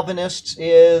by Calvinists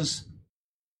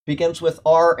begins with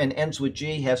R and ends with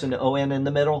G, has an O-N in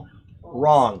the middle.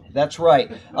 Wrong. That's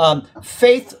right.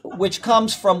 Faith which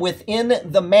comes from within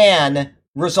the man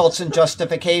results in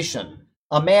justification.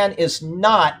 A man is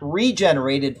not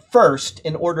regenerated first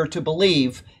in order to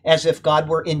believe, as if God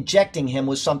were injecting him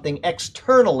with something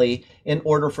externally in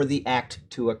order for the act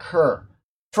to occur.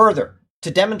 Further,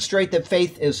 to demonstrate that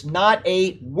faith is not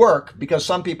a work, because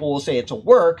some people will say it's a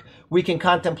work, we can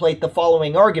contemplate the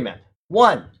following argument.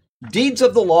 1, deeds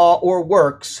of the law or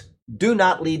works do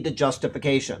not lead to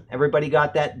justification. Everybody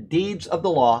got that? Deeds of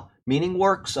the law, meaning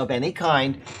works of any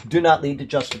kind, do not lead to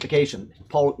justification.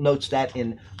 Paul notes that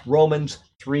in Romans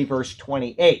 3, verse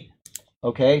 28.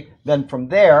 Okay, then from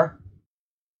there,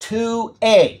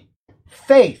 2a,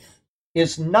 faith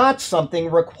is not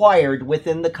something required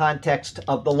within the context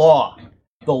of the law.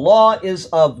 The law is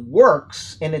of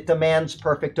works, and it demands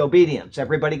perfect obedience.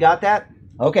 Everybody got that?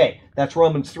 Okay, that's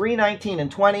Romans 3, 19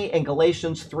 and 20, and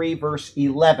Galatians 3, verse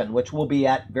 11, which we'll be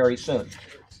at very soon.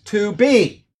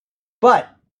 2b, but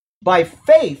by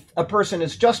faith, a person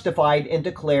is justified and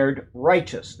declared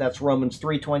righteous. That's Romans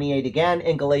 3:28 again,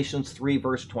 and Galatians 3,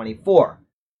 verse 24.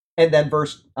 And then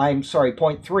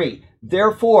point 3.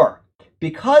 Therefore,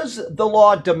 because the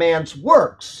law demands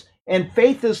works, and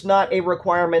faith is not a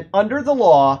requirement under the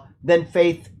law, then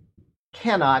faith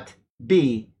cannot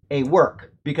be a work.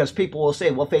 Because people will say,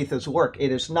 well, faith is a work.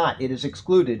 It is not. It is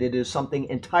excluded. It is something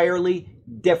entirely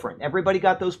different. Everybody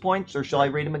got those points, or shall I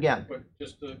read them again? But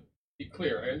just to be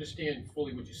clear, I understand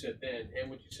fully what you said then and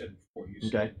what you said before. You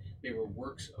said they were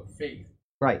works of faith.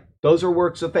 Right. Those are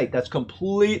works of faith. That's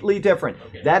completely different.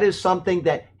 Okay. That is something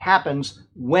that happens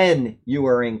when you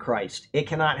are in Christ. It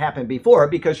cannot happen before,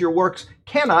 because your works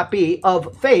cannot be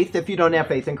of faith if you don't have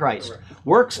faith in Christ. Correct.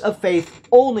 Works of faith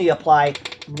only apply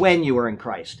when you are in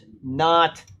Christ,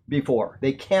 not before.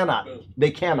 They cannot.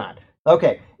 They cannot.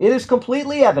 Okay. It is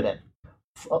completely evident,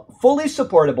 fully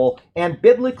supportable, and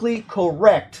biblically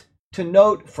correct to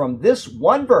note from this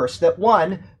one verse that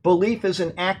 1, belief is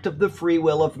an act of the free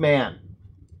will of man.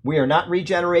 We are not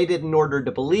regenerated in order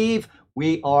to believe.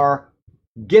 We are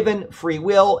given free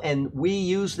will, and we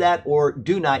use that or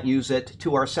do not use it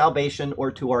to our salvation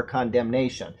or to our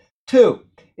condemnation. 2,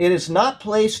 it is not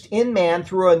placed in man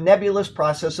through a nebulous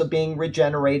process of being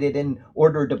regenerated in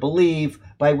order to believe,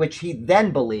 by which he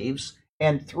then believes.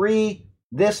 And 3,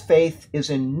 this faith is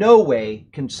in no way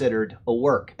considered a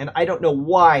work. And I don't know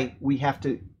why we have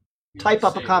to type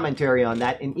up a commentary on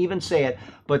that and even say it,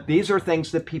 but these are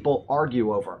things that people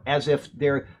argue over, as if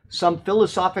they're some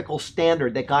philosophical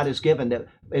standard that God has given that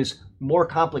is more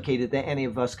complicated than any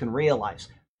of us can realize.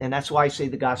 And that's why I say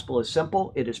the gospel is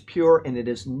simple, it is pure, and it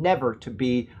is never to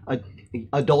be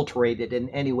adulterated in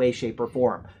any way, shape, or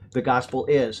form. The gospel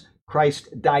is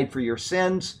Christ died for your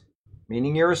sins,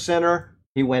 meaning you're a sinner.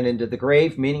 He went into the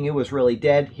grave, meaning he was really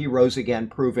dead. He rose again,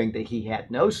 proving that he had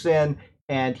no sin,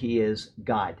 and he is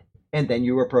God. And then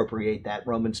you appropriate that,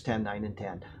 Romans 10, 9, and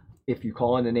 10. If you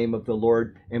call on the name of the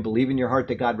Lord and believe in your heart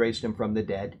that God raised him from the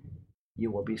dead, you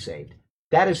will be saved.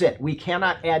 That is it. We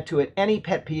cannot add to it any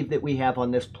pet peeve that we have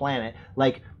on this planet.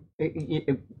 Like,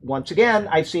 once again,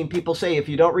 I've seen people say, if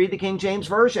you don't read the King James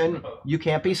Version, you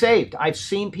can't be saved. I've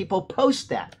seen people post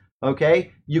that,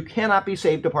 okay? You cannot be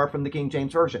saved apart from the King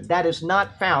James Version. That is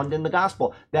not found in the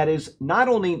gospel. That is not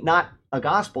only not a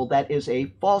gospel, that is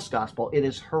a false gospel. It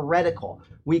is heretical.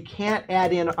 We can't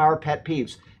add in our pet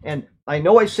peeves. And I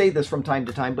know I say this from time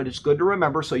to time, but it's good to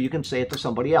remember so you can say it to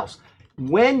somebody else.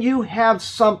 When you have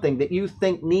something that you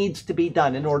think needs to be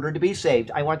done in order to be saved,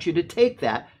 I want you to take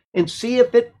that and see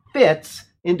if it fits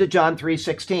into John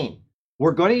 3:16.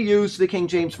 We're going to use the King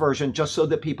James Version just so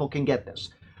that people can get this.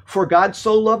 For God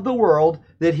so loved the world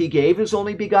that he gave his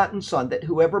only begotten Son, that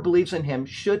whoever believes in him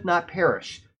should not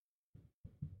perish,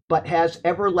 but has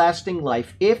everlasting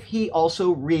life, if he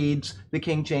also reads the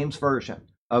King James Version.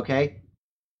 Okay?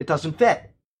 It doesn't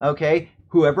fit. Okay?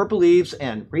 Whoever believes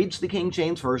and reads the King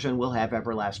James Version will have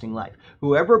everlasting life.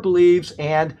 Whoever believes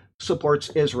and supports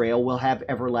Israel will have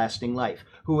everlasting life.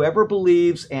 Whoever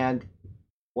believes and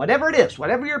whatever it is,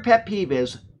 whatever your pet peeve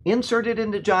is, insert it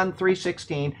into John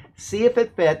 3:16, see if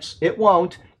it fits. It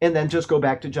won't, and then just go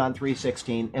back to John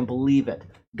 3:16 and believe it.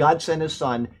 God sent his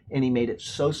Son, and he made it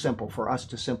so simple for us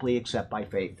to simply accept by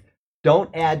faith. Don't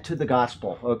add to the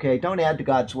gospel, okay? Don't add to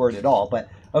God's word at all. But,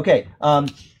 okay,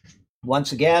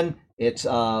 once again, it's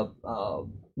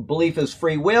belief is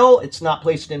free will. It's not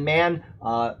placed in man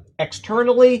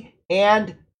externally,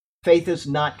 and faith is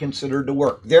not considered to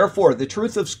work. Therefore, the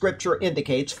truth of Scripture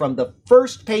indicates from the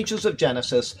first pages of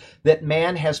Genesis that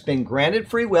man has been granted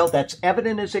free will. That's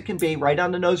evident as it can be, right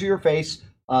on the nose of your face,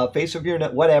 face of your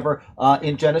neck, whatever,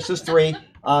 in Genesis 3,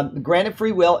 granted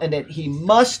free will, and that he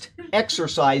must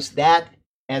exercise that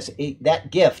as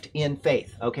that gift in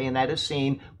faith. Okay, and that is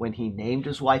seen when he named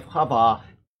his wife Chava.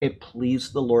 It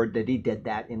pleased the Lord that he did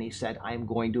that, and he said, I'm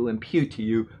going to impute to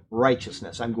you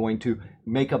righteousness. I'm going to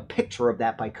make a picture of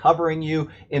that by covering you.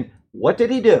 And what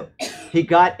did he do? He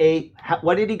got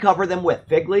what did he cover them with?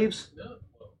 Fig leaves? No.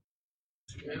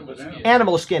 Animal skin.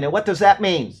 Animal skin. And what does that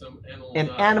mean? An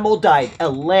animal died. A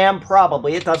lamb,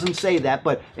 probably. It doesn't say that,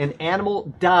 but an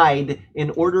animal died in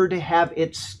order to have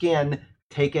its skin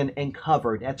taken and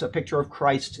covered. That's a picture of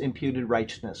Christ's imputed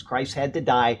righteousness. Christ had to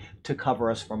die to cover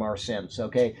us from our sins,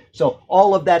 okay? So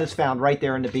all of that is found right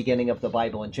there in the beginning of the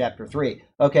Bible in chapter 3,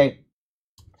 okay?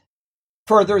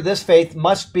 Further, this faith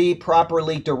must be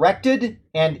properly directed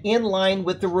and in line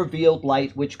with the revealed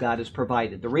light which God has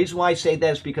provided. The reason why I say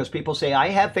that is because people say, I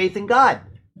have faith in God.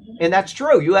 And that's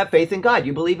true. You have faith in God.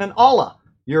 You believe in Allah.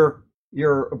 Your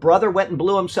brother went and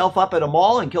blew himself up at a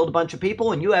mall and killed a bunch of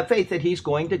people, and you have faith that he's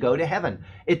going to go to heaven.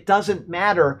 It doesn't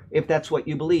matter if that's what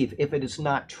you believe. If it is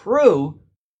not true,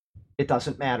 it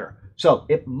doesn't matter. So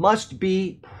it must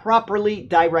be properly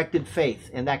directed faith,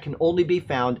 and that can only be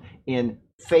found in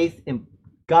faith in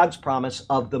God's promise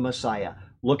of the Messiah,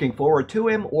 looking forward to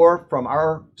him, or from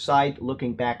our side,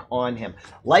 looking back on him.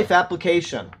 Life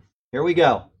application. Here we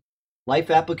go. Life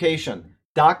application.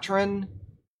 Doctrine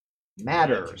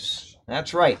matters.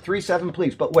 That's right. 3:7,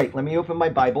 please. But wait, let me open my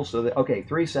Bible so that, okay,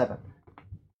 3:7.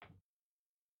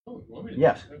 Oh, you want me to?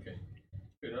 Yes. Okay.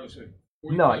 Good. I was at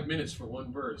No, 45 minutes for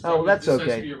one verse. Oh, that's This has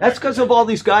to okay. be a That's because record. of all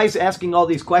these guys asking all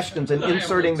these questions and I am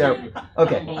inserting one their... too.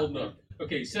 Okay. I'm bold enough.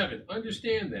 Okay, 7.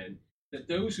 Understand then that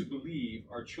those who believe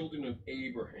are children of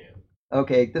Abraham.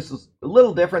 Okay, this is a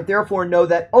little different. Therefore, know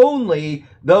that only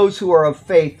those who are of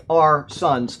faith are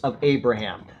sons of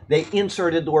Abraham. They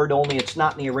inserted the word only. It's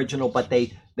not in the original, but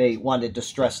they wanted to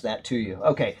stress that to you.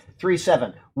 Okay,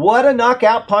 3:7. What a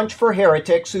knockout punch for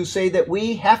heretics who say that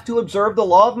we have to observe the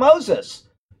law of Moses.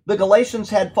 The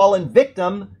Galatians had fallen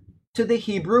victim to the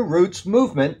Hebrew roots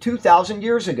movement 2,000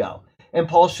 years ago, and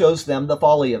Paul shows them the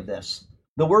folly of this.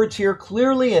 The words here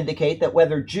clearly indicate that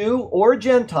whether Jew or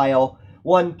Gentile,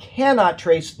 one cannot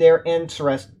trace their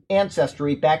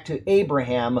ancestry back to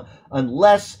Abraham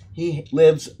unless he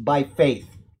lives by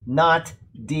faith, not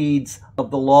deeds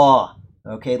of the law.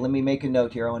 Okay, let me make a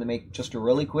note here. I want to make just a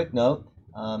really quick note.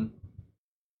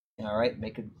 All right,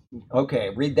 okay,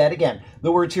 read that again.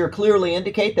 The words here clearly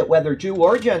indicate that whether Jew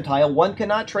or Gentile, one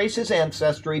cannot trace his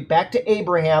ancestry back to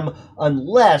Abraham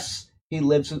unless he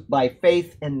lives by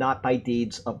faith and not by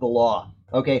deeds of the law.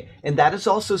 Okay, and that is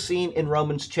also seen in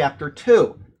Romans chapter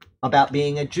 2 about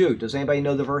being a Jew. Does anybody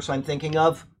know the verse I'm thinking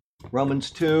of?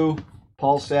 Romans 2,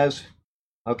 Paul says,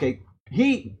 okay,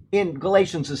 he in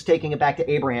Galatians is taking it back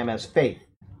to Abraham as faith.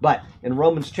 But in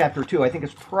Romans chapter 2, I think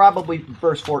it's probably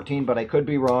verse 14, but I could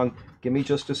be wrong. Give me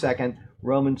just a second.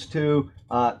 Romans 2,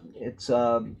 let's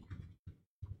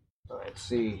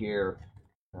see here.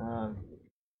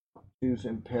 Jews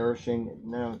and perishing.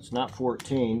 No, it's not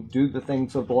 14. Do the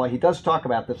things of the law. He does talk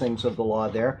about the things of the law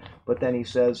there, but then he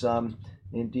says,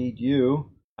 indeed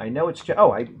you. I know it's,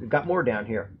 I got more down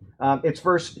here. It's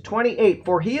verse 28.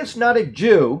 For he is not a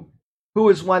Jew who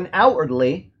is one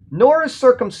outwardly, nor is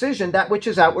circumcision that which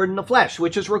is outward in the flesh,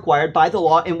 which is required by the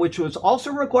law, and which was also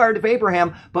required of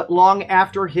Abraham, but long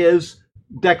after his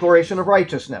declaration of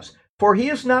righteousness. For he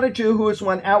is not a Jew who is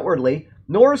one outwardly,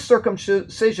 nor is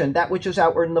circumcision that which is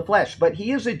outward in the flesh, but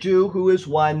he is a Jew who is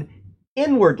one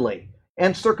inwardly.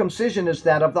 And circumcision is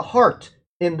that of the heart,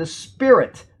 in the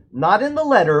spirit, not in the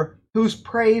letter, whose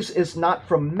praise is not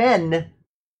from men,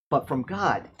 but from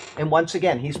God. And once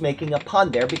again, he's making a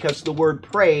pun there because the word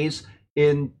praise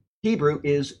in Hebrew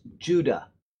is Judah,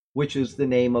 which is the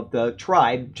name of the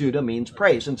tribe. Judah means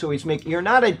praise. And so he's making, you're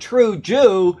not a true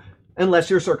Jew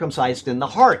unless you're circumcised in the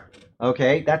heart.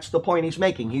 Okay, that's the point he's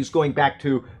making. He's going back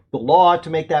to the law to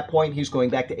make that point. He's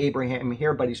going back to Abraham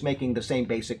here, but he's making the same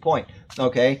basic point.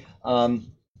 Okay,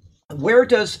 where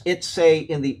does it say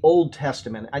in the Old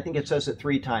Testament? I think it says it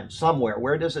 3 times somewhere.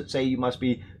 Where does it say you must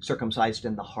be circumcised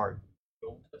in the heart?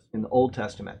 In the Old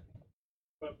Testament.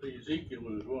 Probably Ezekiel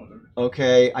was one.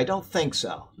 Okay, I don't think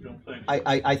so. You don't think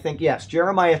so? I think, yes.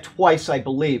 Jeremiah twice, I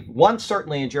believe. Once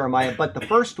certainly in Jeremiah, but the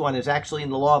first one is actually in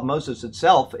the Law of Moses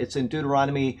itself. It's in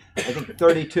Deuteronomy, I think,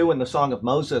 32 in the Song of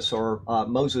Moses, or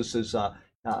Moses is...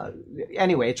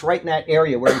 anyway, it's right in that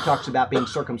area where he talks about being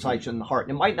circumcised in the heart.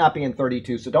 And it might not be in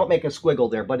 32, so don't make a squiggle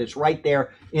there, but it's right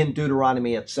there in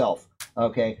Deuteronomy itself.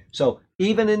 Okay, so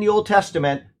even in the Old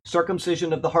Testament,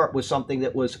 circumcision of the heart was something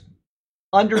that was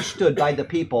understood by the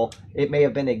people. It may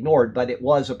have been ignored, but it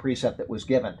was a precept that was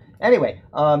given. Anyway,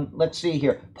 let's see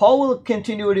here. Paul will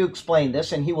continue to explain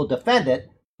this, and he will defend it,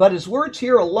 but his words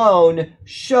here alone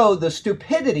show the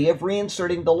stupidity of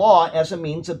reinserting the law as a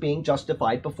means of being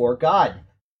justified before God.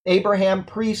 Abraham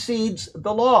precedes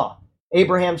the law.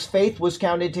 Abraham's faith was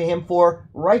counted to him for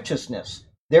righteousness.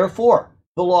 Therefore,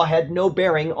 the law had no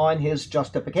bearing on his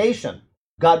justification.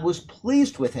 God was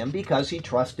pleased with him because he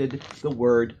trusted the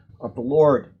word of the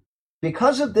Lord.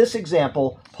 Because of this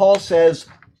example, Paul says,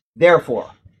 therefore,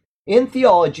 in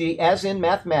theology, as in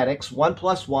mathematics, 1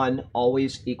 + 1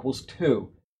 always equals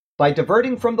 2. By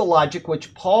diverting from the logic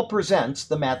which Paul presents,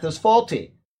 the math is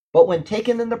faulty. But when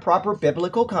taken in the proper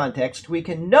biblical context, we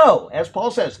can know, as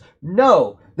Paul says,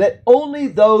 know that only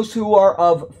those who are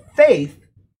of faith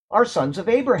are sons of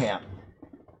Abraham.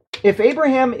 If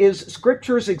Abraham is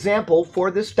Scripture's example for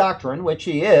this doctrine, which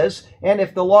he is, and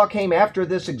if the law came after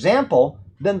this example,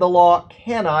 then the law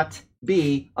cannot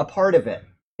be a part of it.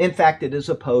 In fact, it is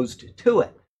opposed to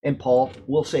it. And Paul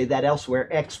will say that elsewhere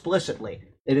explicitly.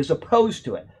 It is opposed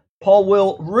to it. Paul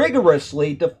will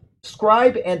rigorously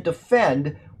describe and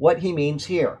defend what he means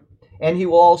here. And he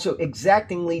will also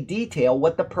exactingly detail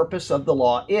what the purpose of the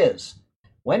law is.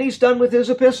 When he's done with his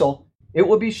epistle, it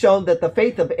will be shown that the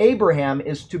faith of Abraham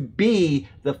is to be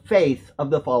the faith of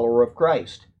the follower of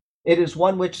Christ. It is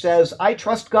one which says, I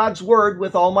trust God's word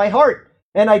with all my heart,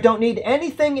 and I don't need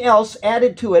anything else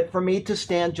added to it for me to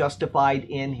stand justified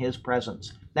in his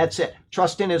presence. That's it.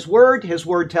 Trust in his word. His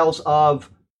word tells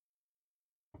of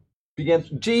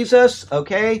Jesus,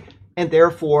 okay? And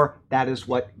therefore, that is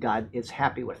what God is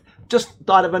happy with. Just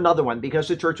thought of another one because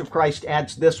the Church of Christ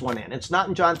adds this one in. It's not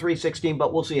in John 3:16,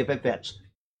 but we'll see if it fits.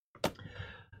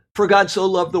 For God so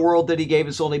loved the world that he gave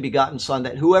his only begotten Son,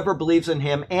 that whoever believes in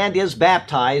him and is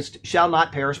baptized shall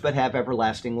not perish but have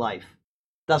everlasting life.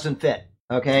 Doesn't fit,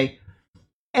 okay?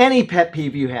 Any pet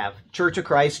peeve you have, Church of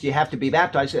Christ, you have to be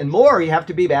baptized, and more, you have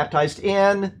to be baptized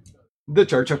in the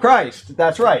Church of Christ.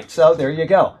 That's right. So there you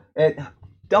go.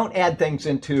 Don't add things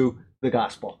into the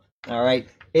gospel, all right?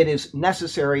 It is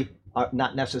necessary,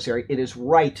 not necessary, it is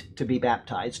right to be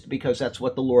baptized because that's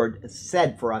what the Lord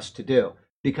said for us to do,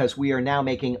 because we are now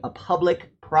making a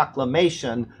public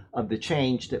proclamation of the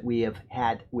change that we have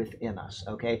had within us,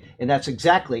 okay? And that's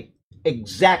exactly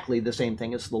the same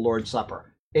thing as the Lord's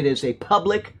Supper. It is a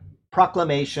public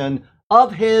proclamation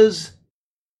of his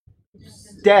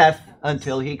death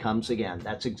until he comes again.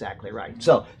 That's exactly right.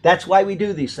 So that's why we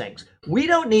do these things. We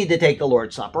don't need to take the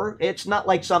Lord's Supper. It's not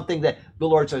like something that the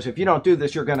Lord says, if you don't do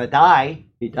this, you're going to die.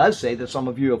 He does say that some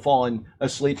of you have fallen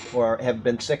asleep or have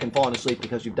been sick and fallen asleep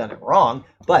because you've done it wrong.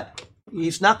 But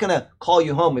he's not going to call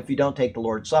you home if you don't take the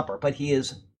Lord's Supper. But he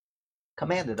has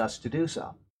commanded us to do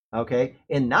so. Okay,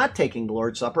 in not taking the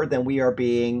Lord's Supper, then we are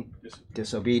being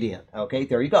disobedient. Okay,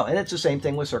 there you go. And it's the same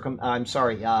thing with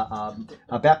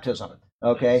baptism.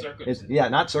 Okay,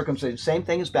 not circumcision. Same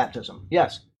thing as baptism.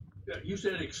 Yes. You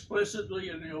said explicitly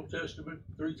in the Old Testament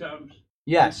 3 times.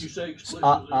 Yes. Did you say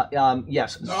explicitly?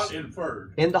 Yes. Not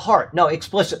inferred. In the heart. No,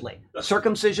 explicitly.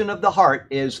 Circumcision of the heart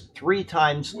is 3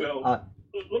 times. Well,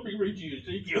 let me read you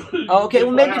Ezekiel. Okay,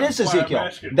 well, maybe it is Ezekiel.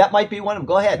 That might be one of them.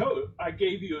 Go ahead. No, I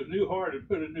gave you a new heart and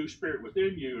put a new spirit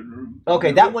within you. And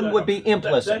okay, that one would be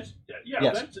implicit.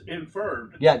 That's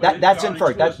inferred. Yeah, that's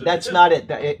inferred. That's not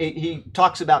it. He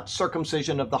talks about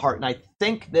circumcision of the heart, and I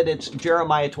think that it's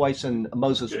Jeremiah twice and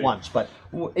Moses once. But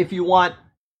if you want,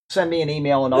 send me an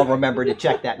email, and I'll remember to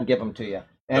check that and give them to you.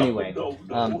 Anyway,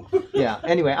 no.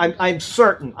 Anyway, I'm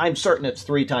certain it's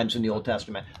 3 times in the Old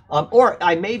Testament. Or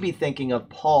I may be thinking of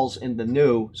Paul's in the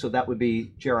New, so that would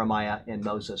be Jeremiah and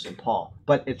Moses and Paul.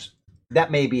 But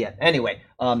that may be it. Anyway,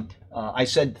 I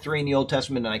said 3 in the Old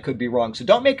Testament, and I could be wrong. So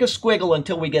don't make a squiggle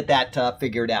until we get that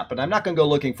figured out. But I'm not going to go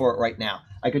looking for it right now.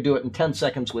 I could do it in 10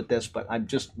 seconds with this, but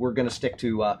we're going to stick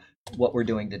to what we're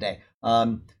doing today.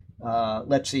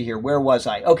 Let's see here. Where was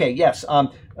I? Okay, yes.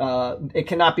 It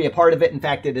cannot be a part of it. In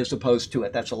fact, it is opposed to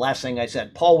it. That's the last thing I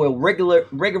said. Paul will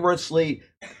rigorously,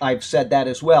 I've said that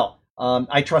as well.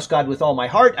 I trust God with all my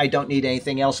heart. I don't need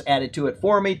anything else added to it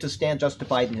for me to stand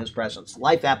justified in his presence.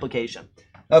 Life application.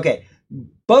 Okay,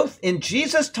 both in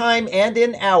Jesus' time and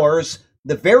in ours,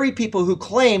 the very people who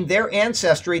claim their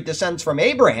ancestry descends from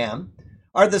Abraham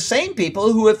are the same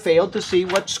people who have failed to see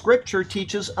what Scripture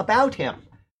teaches about him.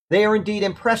 They are indeed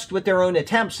impressed with their own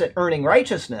attempts at earning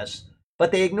righteousness,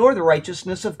 but they ignore the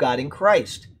righteousness of God in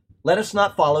Christ. Let us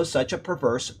not follow such a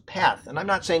perverse path. And I'm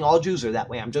not saying all Jews are that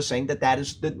way. I'm just saying that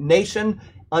is the nation,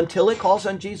 until it calls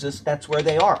on Jesus, that's where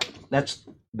they are. That's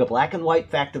the black and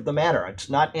white fact of the matter. It's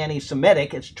not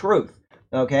anti-Semitic, it's truth.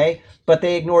 Okay? But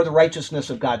they ignore the righteousness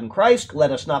of God in Christ.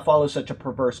 Let us not follow such a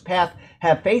perverse path.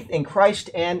 Have faith in Christ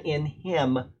and in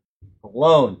him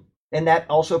alone. And that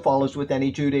also follows with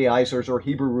any Judaizers or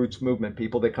Hebrew roots movement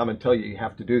people that come and tell you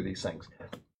have to do these things.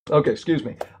 Okay, excuse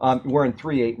me. We're in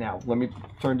 3:8 now. Let me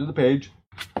turn to the page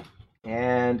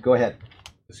and go ahead.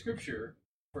 The Scripture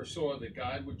foresaw that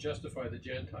God would justify the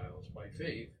Gentiles by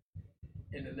faith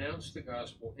and announce the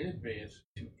gospel in advance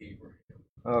to Abraham.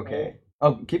 Okay.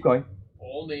 Keep going.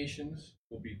 All nations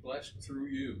will be blessed through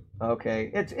you.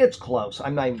 Okay, it's close.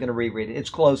 I'm not even going to reread it. It's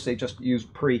close. They just use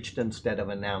preached instead of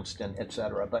announced and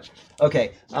etc. But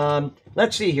okay,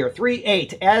 let's see here.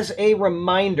 3:8. As a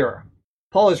reminder,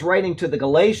 Paul is writing to the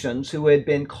Galatians who had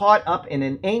been caught up in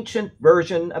an ancient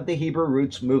version of the Hebrew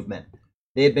roots movement.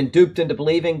 They had been duped into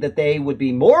believing that they would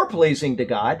be more pleasing to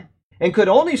God and could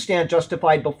only stand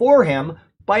justified before him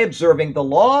by observing the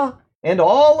law and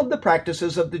all of the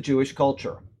practices of the Jewish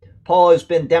culture. Paul has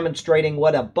been demonstrating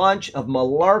what a bunch of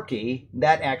malarkey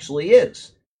that actually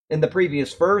is. In the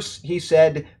previous verse, he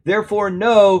said, "Therefore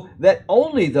know that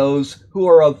only those who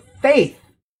are of faith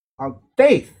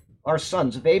are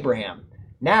sons of Abraham."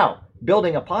 Now,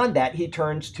 building upon that, he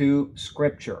turns to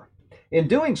Scripture. In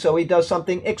doing so, he does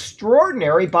something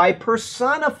extraordinary by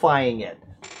personifying it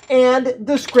and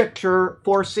the Scripture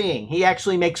foreseeing. He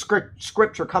actually makes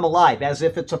Scripture come alive as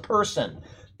if it's a person.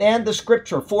 And the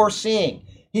Scripture foreseeing.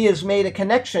 He has made a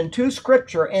connection to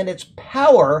Scripture and its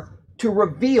power to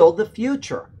reveal the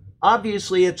future.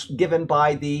 Obviously, it's given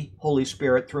by the Holy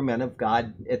Spirit through men of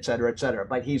God, etc., etc.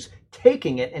 But he's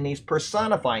taking it and he's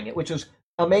personifying it, which is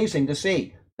amazing to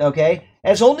see. Okay?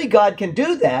 As only God can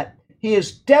do that, he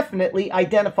has definitely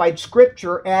identified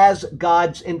Scripture as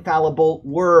God's infallible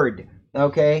word.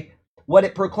 Okay? What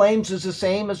it proclaims is the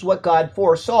same as what God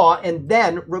foresaw and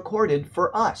then recorded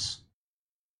for us.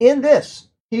 In this,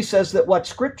 he says that what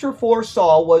Scripture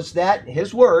foresaw was that,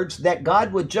 his words, that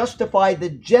God would justify the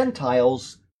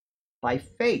Gentiles by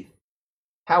faith.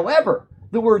 However,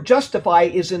 the word justify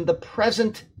is in the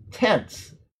present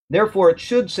tense. Therefore, it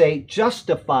should say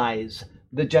justifies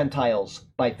the Gentiles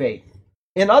by faith.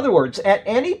 In other words, at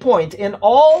any point in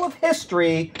all of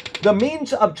history, the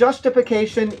means of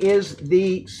justification is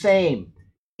the same.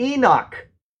 Enoch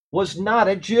was not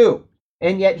a Jew,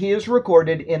 and yet he is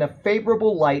recorded in a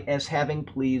favorable light as having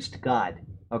pleased God.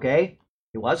 Okay?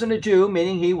 He wasn't a Jew,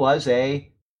 meaning he was a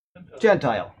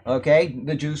Gentile. Okay?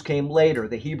 The Jews came later.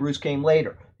 The Hebrews came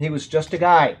later. He was just a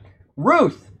guy.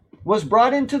 Ruth was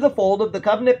brought into the fold of the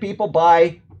covenant people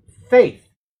by faith.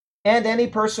 And any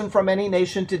person from any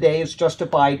nation today is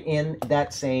justified in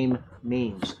that same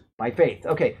means, by faith.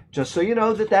 Okay, just so you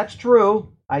know that that's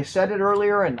true. I said it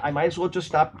earlier, and I might as well just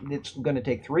stop. It's going to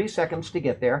take 3 seconds to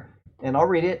get there, and I'll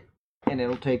read it, and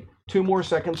it'll take 2 more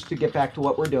seconds to get back to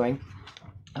what we're doing.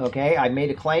 Okay, I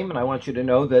made a claim, and I want you to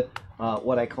know that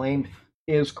what I claimed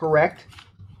is correct.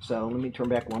 So let me turn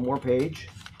back one more page.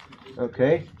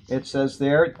 Okay, it says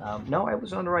there, no, I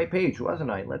was on the right page,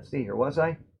 wasn't I? Let's see here, was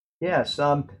I? Yes,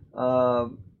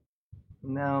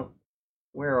 now,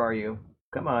 where are you?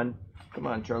 Come on,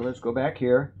 Charlie, let's go back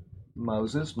here.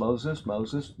 Moses,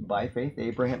 by faith,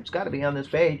 Abraham. It's got to be on this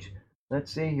page.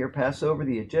 Let's see here, pass over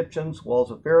the Egyptians,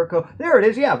 walls of Jericho. There it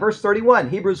is, yeah, verse 31,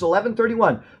 Hebrews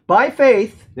 11:31. By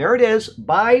faith, there it is,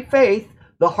 by faith,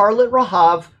 the harlot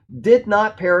Rahab did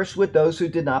not perish with those who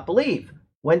did not believe,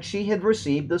 when she had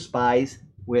received the spies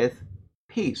with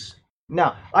peace.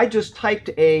 Now, I just typed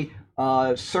a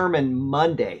sermon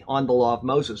Monday on the law of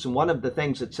Moses, and one of the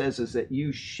things it says is that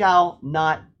you shall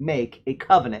not make a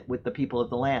covenant with the people of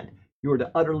the land. You are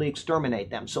to utterly exterminate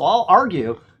them. So I'll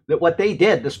argue that what they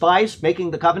did, the spies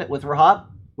making the covenant with Rahab,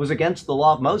 was against the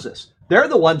law of Moses. They're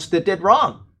the ones that did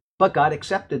wrong. But God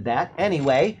accepted that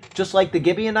anyway, just like the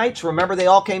Gibeonites. Remember, they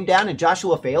all came down and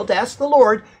Joshua failed to ask the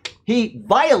Lord. He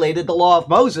violated the law of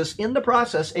Moses in the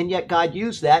process, and yet God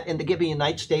used that, and the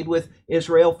Gibeonites stayed with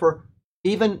Israel for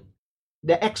even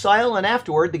the exile, and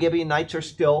afterward, the Gibeonites are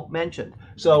still mentioned.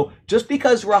 So just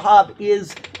because Rahab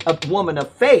is a woman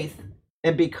of faith,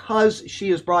 and because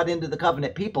she is brought into the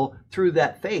covenant people through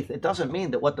that faith, it doesn't mean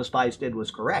that what the spies did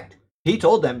was correct. He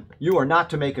told them, you are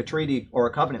not to make a treaty or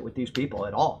a covenant with these people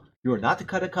at all. You are not to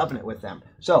cut a covenant with them.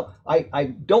 So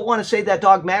I don't want to say that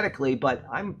dogmatically, but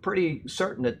I'm pretty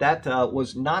certain that that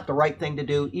was not the right thing to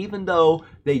do. Even though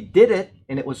they did it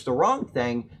and it was the wrong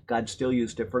thing, God still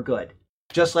used it for good.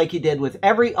 Just like he did with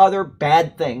every other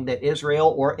bad thing that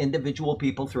Israel or individual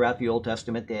people throughout the Old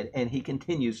Testament did, and he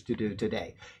continues to do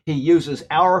today. He uses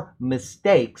our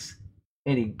mistakes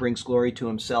and he brings glory to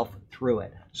himself through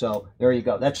it. So there you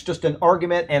go. That's just an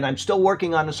argument, and I'm still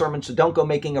working on the sermon, so don't go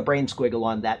making a brain squiggle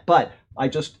on that. But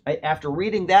after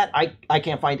reading that, I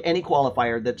can't find any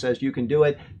qualifier that says you can do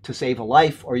it to save a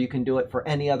life or you can do it for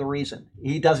any other reason.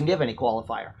 He doesn't give any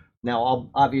qualifier. Now,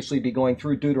 I'll obviously be going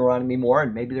through Deuteronomy more,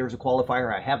 and maybe there's a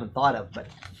qualifier I haven't thought of, but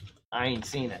I ain't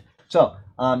seen it. So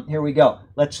here we go.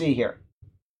 Let's see here.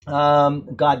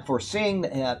 God foreseeing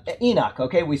Enoch.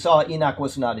 Okay, we saw Enoch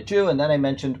was not a Jew, and then I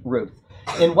mentioned Ruth.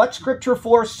 In what Scripture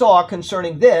foresaw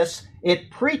concerning this,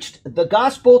 it preached the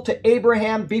gospel to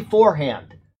Abraham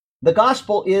beforehand. The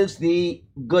gospel is the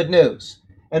good news.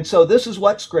 And so this is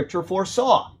what Scripture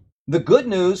foresaw. The good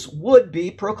news would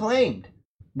be proclaimed.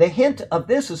 The hint of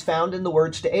this is found in the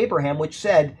words to Abraham, which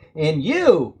said, in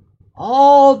you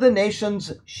all the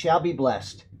nations shall be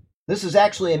blessed. This is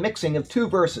actually a mixing of 2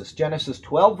 verses, Genesis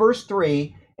 12, verse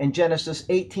 3, and Genesis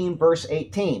 18, verse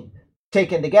 18.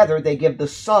 Taken together, they give the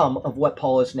sum of what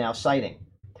Paul is now citing.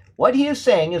 What he is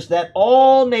saying is that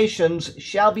all nations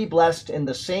shall be blessed in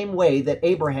the same way that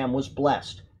Abraham was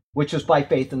blessed, which is by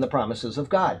faith in the promises of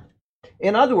God.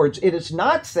 In other words, it is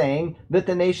not saying that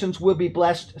the nations will be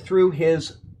blessed through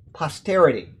his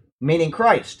posterity, meaning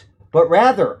Christ, but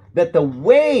rather that the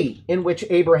way in which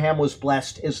Abraham was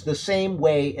blessed is the same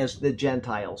way as the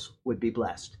Gentiles would be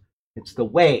blessed. It's the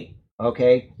way,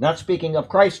 okay? Not speaking of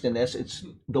Christ in this, it's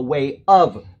the way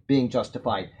of being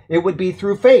justified. It would be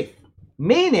through faith,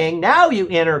 meaning now you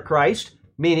enter Christ,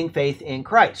 meaning faith in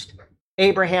Christ.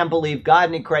 Abraham believed God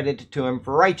and he credited to him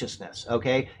for righteousness,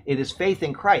 okay? It is faith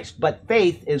in Christ, but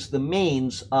faith is the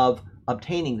means of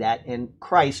obtaining that, and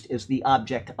Christ is the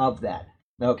object of that,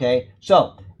 okay?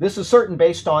 So, this is certain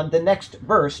based on the next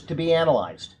verse to be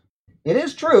analyzed. It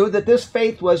is true that this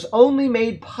faith was only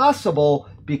made possible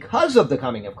because of the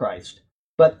coming of Christ,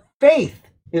 but faith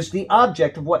is the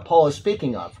object of what Paul is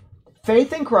speaking of.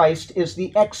 Faith in Christ is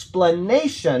the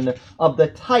explanation of the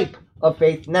type of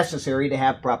faith necessary to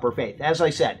have proper faith. As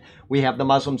I said, we have the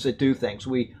Muslims that do things.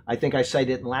 I think I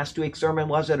cited in last week's sermon,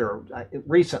 was it, or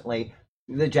recently,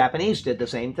 the Japanese did the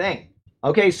same thing.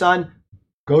 Okay, son,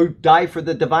 go die for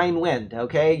the divine wind,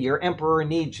 okay? Your emperor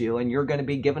needs you, and you're going to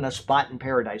be given a spot in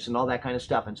paradise and all that kind of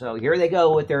stuff. And so here they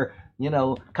go with their,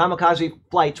 kamikaze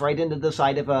flights right into the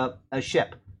side of a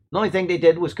ship. The only thing they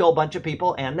did was kill a bunch of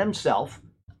people and themselves,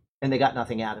 and they got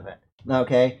nothing out of it,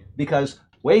 okay? Because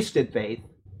wasted faith,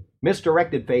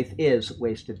 misdirected faith is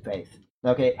wasted faith,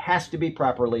 okay? It has to be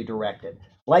properly directed.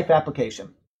 Life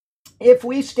application. If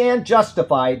we stand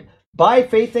justified by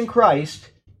faith in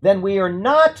Christ, then we are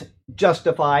not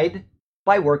justified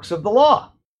by works of the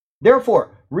law.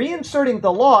 Therefore, reinserting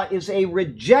the law is a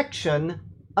rejection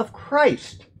of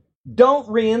Christ. Don't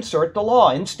reinsert the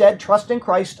law. Instead, trust in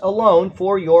Christ alone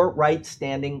for your right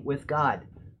standing with God.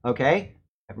 Okay?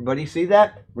 Everybody see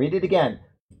that? Read it again.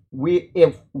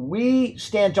 If we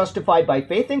stand justified by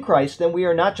faith in Christ, then we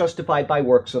are not justified by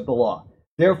works of the law.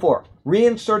 Therefore,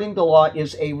 reinserting the law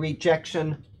is a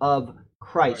rejection of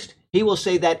Christ. He will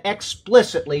say that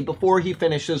explicitly before he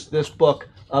finishes this book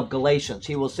of Galatians.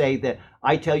 He will say that,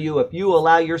 I tell you, if you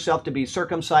allow yourself to be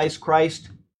circumcised, Christ,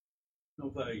 No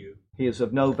value. he is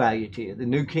of no value to you. The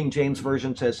New King James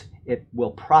Version says it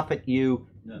will profit you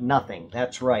nothing.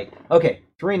 That's right. Okay,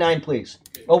 3:9, please.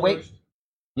 Okay, Oh, wait. first,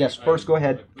 Yes, first go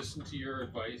ahead. Listen to your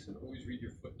advice and always read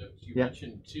your footnotes. You Yeah.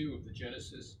 mentioned 2 of the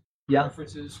Genesis Yeah,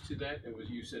 references to that. It was,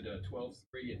 you said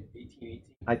 12:3 and 18:18.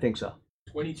 I think so.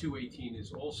 22:18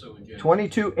 is also in Genesis.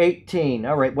 22:18.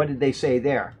 All right, what did they say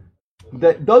there?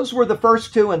 Those were the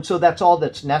first two, and so that's all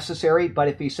that's necessary. But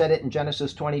if he said it in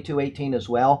Genesis 22:18 as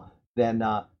well, then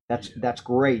that's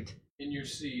great. In your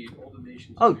seed, all the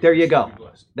nations. Oh, of the there you earth shall go. be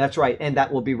blessed. That's right, and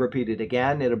that will be repeated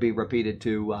again. It'll be repeated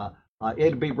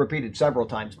several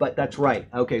times, but that's right.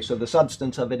 Okay, so the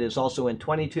substance of it is also in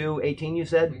 22:18. You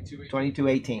said 22:18.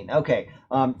 22:18. Okay,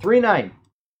 3:9. 9.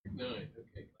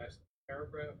 Okay, last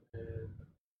paragraph, and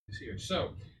it's here.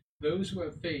 So, those who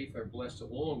have faith are blessed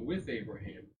along with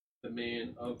Abraham, the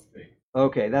man of faith.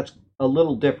 Okay, that's a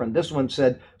little different. This one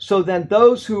said, so then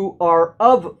those who are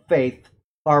of faith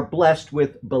are blessed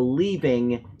with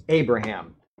believing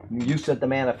Abraham. You said the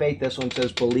man of faith. This one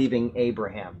says believing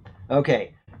Abraham.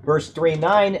 Okay, verse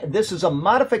 3:9. This is a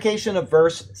modification of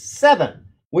verse 7,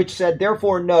 which said,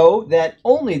 therefore know that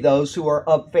only those who are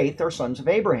of faith are sons of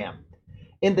Abraham.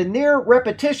 In the near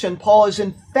repetition, Paul is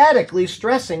emphatically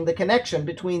stressing the connection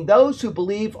between those who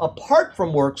believe apart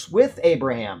from works with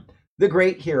Abraham, the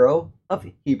great hero of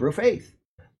Hebrew faith.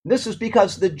 This is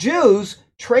because the Jews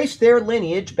traced their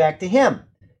lineage back to him.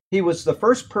 He was the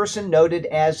first person noted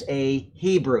as a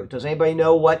Hebrew. Does anybody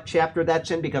know what chapter that's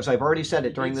in? Because I've already said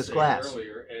it during You did this say class.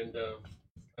 earlier, and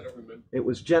I don't remember. It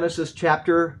was Genesis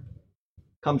chapter,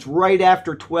 comes right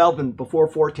after 12 and before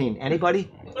 14.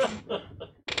 Anybody?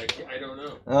 I don't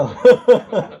know.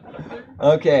 Oh.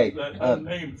 Okay. That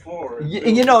unnamed floor.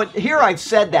 You know, here I've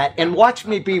said that, and watch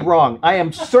me be wrong. I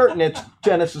am certain it's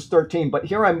Genesis 13, but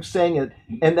here I'm saying it,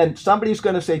 and then somebody's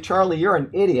going to say, Charlie, you're an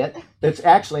idiot. It's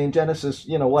actually in Genesis,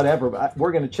 whatever.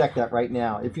 We're going to check that right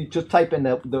now. If you just type in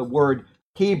the word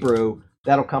Hebrew,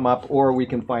 that'll come up, or we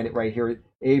can find it right here.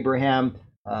 Abraham,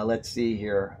 let's see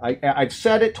here. I've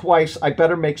said it twice. I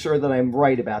better make sure that I'm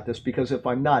right about this, because if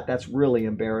I'm not, that's really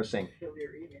embarrassing.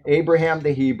 Abraham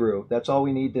the Hebrew. That's all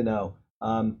we need to know.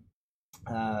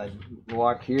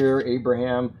 Walk here,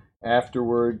 Abraham.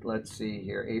 Afterward, let's see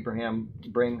here. Abraham,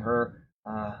 bring her.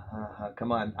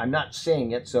 Come on. I'm not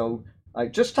seeing it, so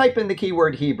just type in the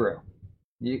keyword Hebrew.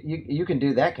 You can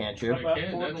do that, can't you? How about I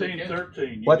can,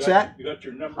 14:13? What's that? You got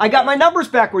your number. I got my numbers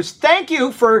backwards. Thank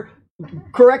you for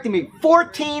correcting me.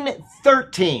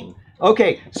 14:13.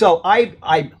 Okay, so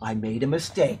I made a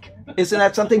mistake. Isn't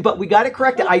that something? But we got it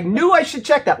corrected. I knew I should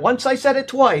check that. Once I said it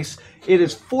twice, it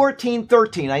is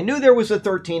 14:13. I knew there was a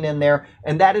 13 in there,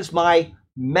 and that is my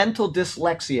mental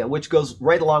dyslexia, which goes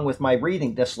right along with my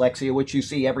reading dyslexia, which you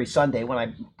see every Sunday when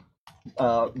I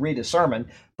read a sermon.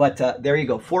 But there you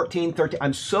go, 14:13.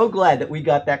 I'm so glad that we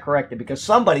got that corrected, because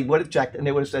somebody would have checked and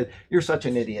they would have said, you're such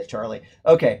an idiot, Charlie.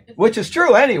 Okay, which is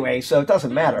true anyway, so it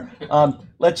doesn't matter.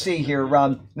 Let's see here.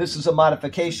 This is a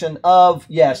modification of,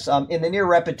 yes, in the near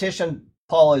repetition,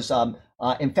 Paul is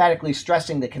emphatically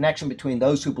stressing the connection between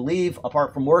those who believe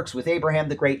apart from works with Abraham,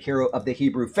 the great hero of the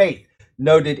Hebrew faith,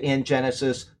 noted in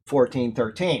Genesis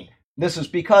 14:13. This is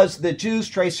because the Jews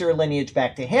trace their lineage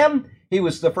back to him. He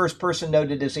was the first person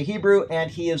noted as a Hebrew, and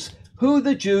he is who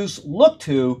the Jews look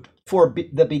to for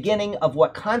the beginning of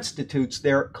what constitutes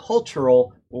their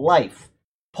cultural life.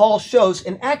 Paul shows,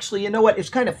 and actually, you know what? It's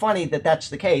kind of funny that that's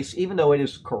the case, even though it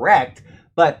is correct.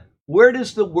 But where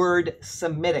does the word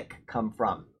Semitic come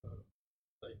from?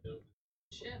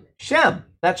 Shem.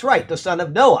 That's right, the son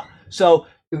of Noah. So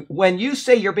when you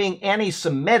say you're being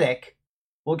anti-Semitic,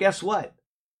 well, guess what?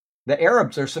 The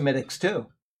Arabs are Semitics too.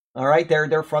 All right,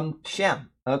 they're from Shem.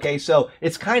 Okay, so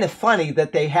it's kind of funny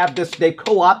that they have this, they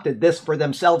co-opted this for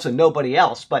themselves and nobody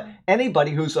else, but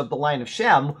anybody who's of the line of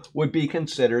Shem would be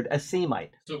considered a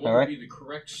Semite. So what would be the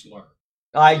correct slur?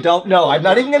 I don't know. I'm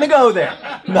not even going to go there.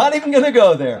 Not even going to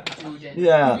go there.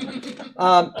 Yeah.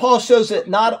 Paul shows that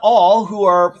not all who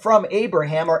are from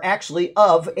Abraham are actually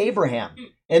of Abraham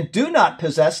and do not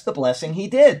possess the blessing he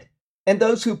did. And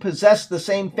those who possess the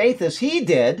same faith as he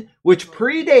did, which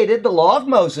predated the law of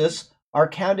Moses, are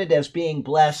counted as being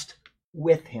blessed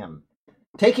with him.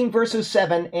 Taking verses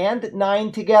 7 and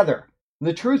 9 together,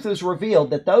 the truth is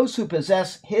revealed that those who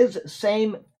possess his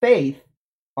same faith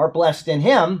are blessed in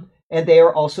him, and they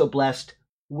are also blessed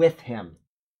with him.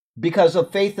 Because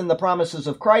of faith in the promises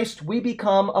of Christ, we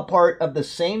become a part of the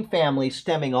same family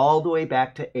stemming all the way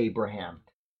back to Abraham.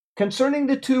 Concerning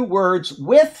the two words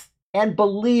with and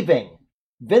believing,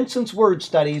 Vincent's Word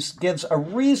Studies gives a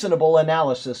reasonable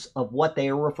analysis of what they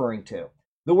are referring to.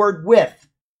 The word with,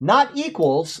 not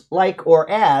equals, like or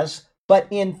as, but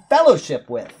in fellowship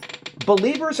with.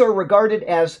 Believers are regarded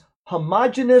as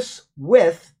homogeneous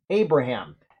with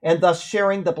Abraham, and thus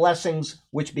sharing the blessings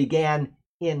which began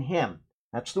in him.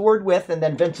 That's the word with, and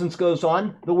then Vincent goes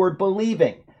on, the word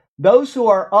believing. Those who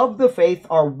are of the faith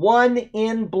are one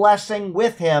in blessing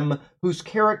with him, whose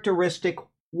characteristic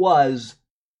was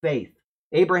faith.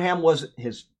 Abraham was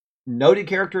his noted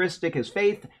characteristic, his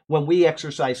faith. When we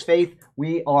exercise faith,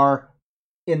 we are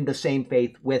in the same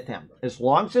faith with him. As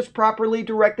long as it's properly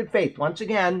directed faith. Once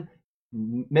again,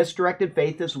 misdirected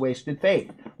faith is wasted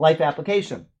faith. Life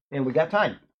application. And we got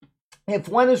time. If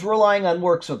one is relying on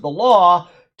works of the law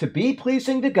to be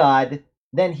pleasing to God,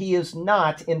 then he is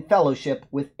not in fellowship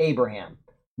with Abraham,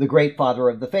 the great father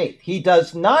of the faith. He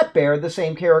does not bear the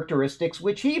same characteristics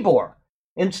which he bore.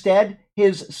 Instead,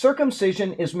 his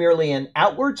circumcision is merely an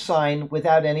outward sign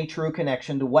without any true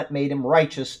connection to what made him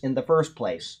righteous in the first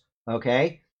place.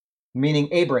 Okay? Meaning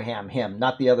Abraham, him,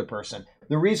 not the other person.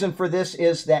 The reason for this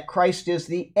is that Christ is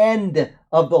the end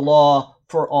of the law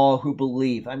for all who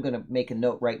believe. I'm going to make a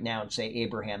note right now and say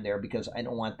Abraham there because I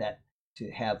don't want that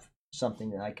to have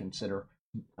something that I consider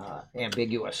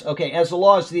ambiguous. Okay, as the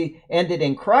law is ended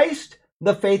in Christ,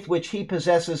 the faith which he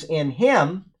possesses in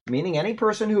him, meaning any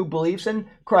person who believes in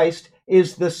Christ,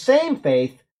 is the same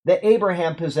faith that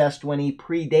Abraham possessed when he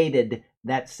predated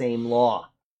that same law.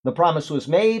 The promise was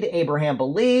made, Abraham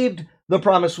believed, the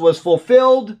promise was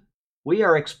fulfilled. We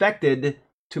are expected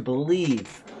to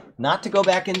believe, not to go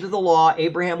back into the law.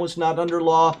 Abraham was not under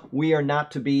law. We are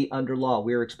not to be under law.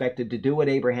 We are expected to do what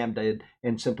Abraham did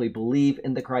and simply believe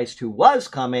in the Christ who was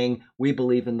coming. We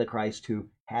believe in the Christ who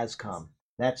has come.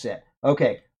 That's it.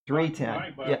 Okay, 3:10.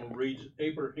 My Bible reads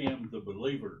Abraham the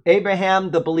believer. Abraham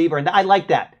the believer. And I like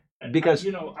that because...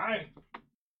 I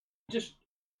just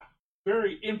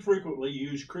very infrequently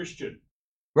use Christian.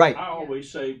 Right. I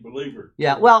always say believer.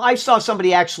 Yeah, well, I saw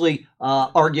somebody actually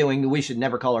arguing that we should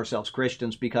never call ourselves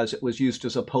Christians because it was used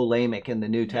as a polemic in the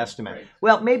New Testament. Right.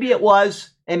 Well, maybe it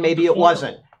was, and maybe it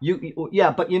wasn't.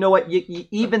 Yeah, but you know what?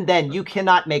 Even then, you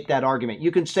cannot make that argument.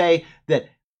 You can say that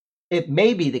it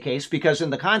may be the case because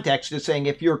in the context it's saying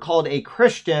if you're called a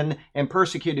Christian and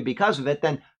persecuted because of it,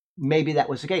 then maybe that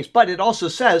was the case. But it also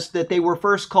says that they were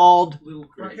first called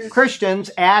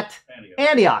Christians at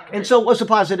Antioch. And so it was a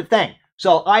positive thing.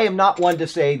 So I am not one to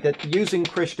say that using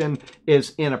Christian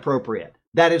is inappropriate.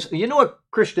 That is, you know what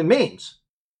Christian means?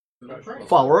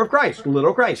 Follower of Christ,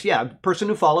 little Christ. Yeah, person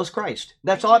who follows Christ.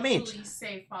 That's all it means. I usually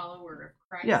say follower of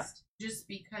Christ. Yeah. Just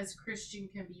because Christian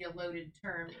can be a loaded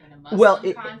term in a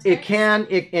Muslim context. It can,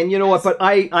 and you know what, but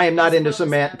I am not into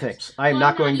semantics. I am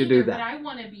not going to do that. But I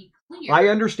want to be clear. I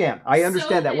understand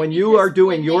So that. When you are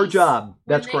doing your job,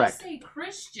 that's correct. When they say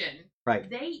Christian, right,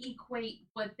 they equate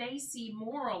what they see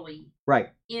morally right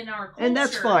in our culture and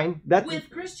that's fine. With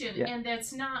Christian, yeah. and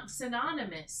that's not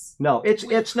synonymous. No,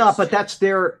 it's not, but that's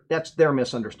their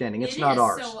misunderstanding. It's not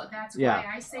ours. So that's yeah.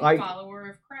 why I say follower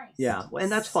of Christ. Yeah,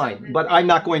 and that's So fine. that But I'm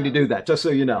not going to do that, just so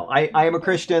you know. I am a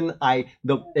Christian.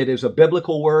 It is a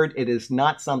biblical word. It is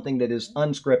not something that is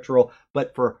unscriptural.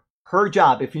 But for her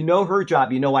job, if you know her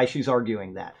job, you know why she's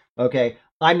arguing that. Okay?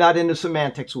 I'm not into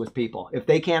semantics with people. If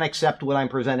they can't accept what I'm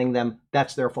presenting them,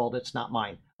 that's their fault. It's not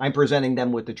mine. I'm presenting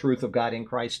them with the truth of God in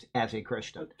Christ as a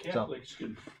Christian. But Catholics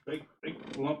can they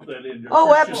lump that into. Oh,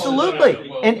 Christian absolutely.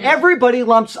 society. And everybody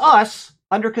lumps us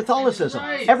under Catholicism.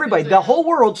 Right. Everybody, the whole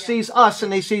world sees us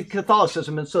and they see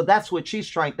Catholicism. And so that's what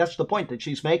that's the point that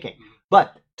she's making.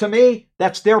 But to me,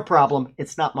 that's their problem.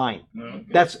 It's not mine. No.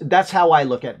 That's how I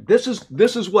look at it. This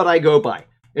is what I go by.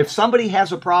 If somebody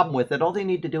has a problem with it, all they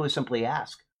need to do is simply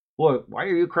ask, well, why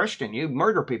are you Christian? You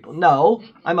murder people. No,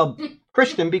 I'm a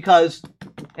Christian because,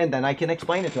 and then I can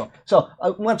explain it to them. So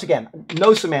once again,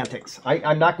 no semantics.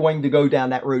 I'm not going to go down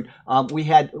that route. We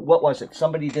had, what was it?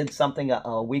 Somebody did something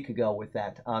a week ago with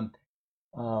that.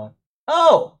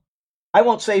 I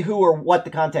won't say who or what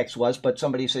the context was, but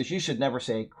somebody says you should never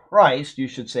say Christ. You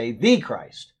should say the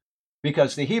Christ,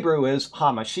 because the Hebrew is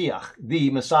HaMashiach,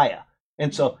 the Messiah.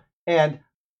 And so,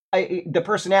 the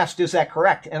person asked, is that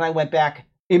correct? And I went back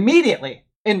immediately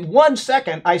In 1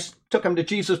 second, I took him to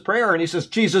Jesus' prayer, and he says,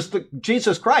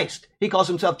 Jesus Christ. He calls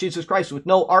himself Jesus Christ with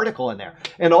no article in there.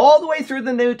 And all the way through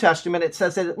the New Testament, it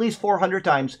says it at least 400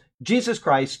 times, Jesus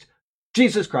Christ,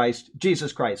 Jesus Christ,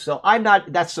 Jesus Christ. So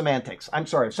that's semantics. I'm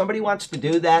sorry. If somebody wants to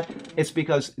do that, it's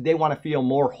because they want to feel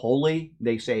more holy.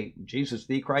 They say, Jesus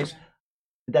the Christ.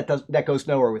 That goes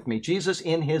nowhere with me. Jesus,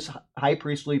 in his high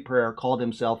priestly prayer, called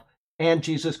himself, and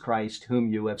Jesus Christ,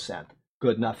 whom you have sent.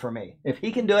 Good enough for me. If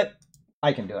he can do it,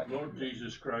 I can do it. Lord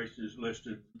Jesus Christ is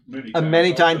listed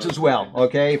many times as well.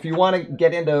 Okay, if you want to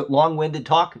get into long-winded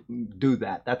talk, do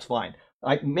that. That's fine.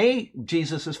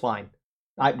 Jesus is fine.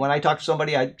 When I talk to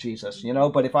somebody, Jesus,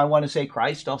 But if I want to say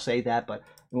Christ, I'll say that. But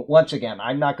once again,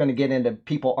 I'm not going to get into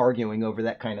people arguing over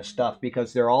that kind of stuff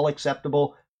because they're all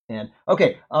acceptable. And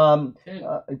okay,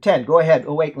 10. Go ahead.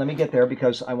 Oh wait, let me get there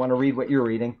because I want to read what you're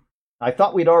reading. I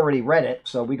thought we'd already read it,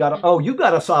 so we got. Oh, you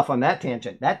got us off on that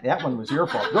tangent. That one was your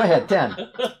fault. Go ahead, 10.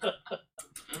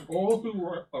 All who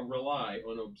rely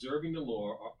on observing the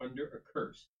law are under a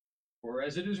curse. For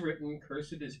as it is written,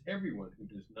 cursed is everyone who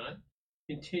does not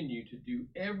continue to do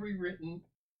everything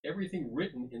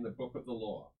written in the book of the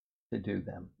law. To do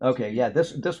them. Okay, yeah.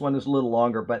 This one is a little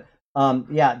longer, but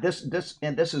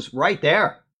this is right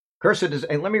there. Cursed is.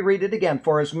 And let me read it again.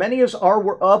 For as many as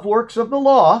are of works of the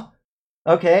law,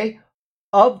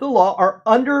 of the law are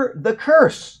under the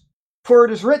curse. For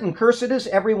it is written, cursed is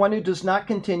everyone who does not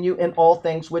continue in all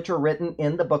things which are written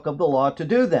in the book of the law to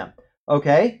do them.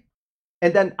 Okay?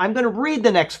 And then I'm going to read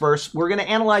the next verse. We're going to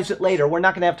analyze it later. We're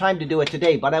not going to have time to do it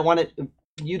today, but I wanted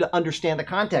you to understand the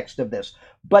context of this.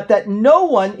 But that no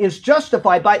one is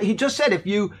justified by, he just said,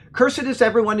 cursed is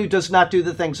everyone who does not do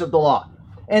the things of the law.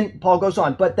 And Paul goes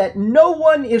on, but that no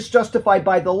one is justified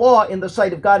by the law in the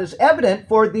sight of God is evident,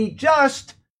 for the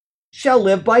just shall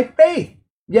live by faith.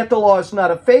 Yet the law is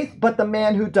not of faith, but the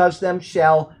man who does them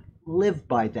shall live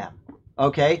by them.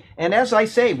 Okay? And as I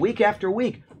say, week after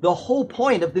week, the whole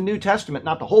point of the New Testament,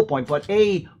 not the whole point, but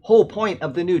a whole point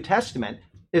of the New Testament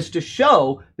is to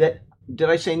show that, did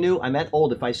I say new? I meant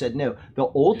old if I said new. The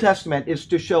Old Testament is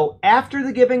to show after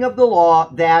the giving of the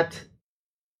law that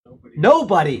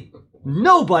nobody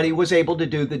was able to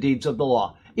do the deeds of the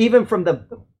law. Even from the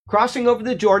crossing over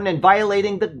the Jordan and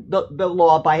violating the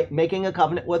law by making a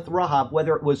covenant with Rahab,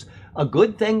 whether it was a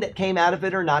good thing that came out of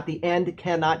it or not, the end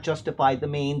cannot justify the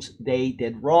means. They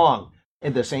did wrong.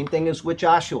 And the same thing is with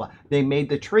Joshua. They made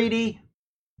the treaty.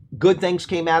 Good things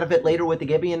came out of it later with the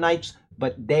Gibeonites,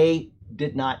 but they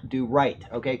did not do right.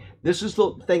 Okay, this is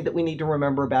the thing that we need to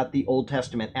remember about the Old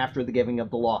Testament after the giving of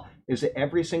the law, is that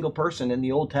every single person in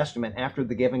the Old Testament after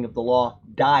the giving of the law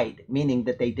died, meaning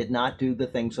that they did not do the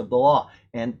things of the law.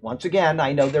 And once again,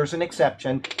 I know there's an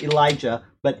exception, Elijah,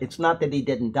 but it's not that he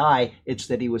didn't die, it's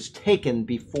that he was taken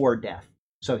before death.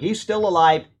 So he's still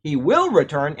alive, he will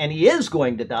return, and he is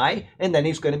going to die, and then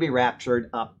he's going to be raptured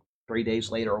up 3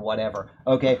 days later or whatever.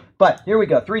 Okay, but here we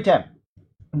go, 3:10.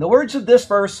 The words of this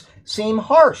verse seem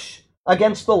harsh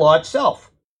against the law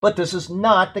itself, but this is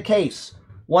not the case.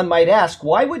 One might ask,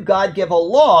 why would God give a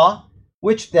law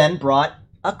which then brought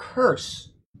a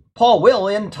curse? Paul will,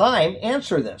 in time,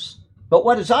 answer this. But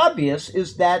what is obvious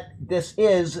is that this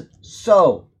is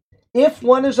so. If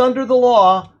one is under the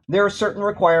law, there are certain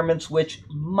requirements which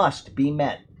must be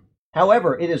met.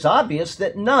 However, it is obvious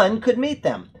that none could meet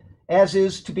them, as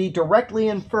is to be directly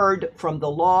inferred from the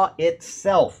law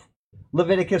itself.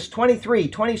 Leviticus 23,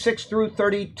 26 through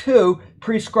 32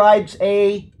 prescribes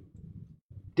a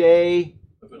day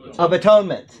of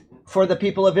atonement for the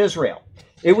people of Israel.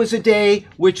 It was a day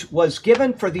which was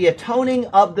given for the atoning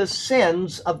of the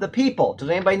sins of the people. Does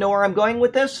anybody know where I'm going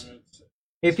with this?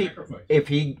 If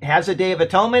he has a day of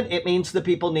atonement, it means the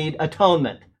people need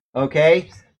atonement.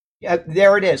 Okay?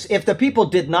 There it is. If the people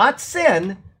did not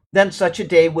sin, then such a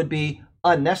day would be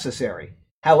unnecessary.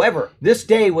 However, this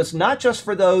day was not just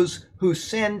for those who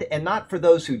sinned and not for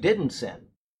those who didn't sin.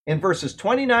 In verses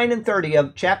 29 and 30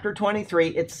 of chapter 23,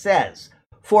 it says,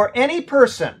 for any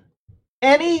person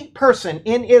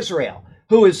in Israel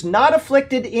who is not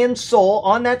afflicted in soul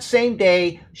on that same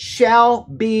day shall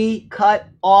be cut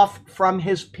off from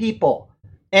his people.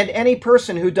 And any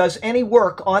person who does any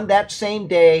work on that same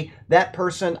day, that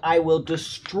person I will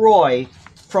destroy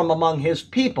from among his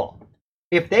people.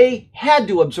 If they had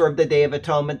to observe the Day of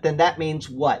Atonement, then that means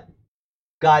what?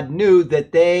 God knew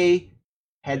that they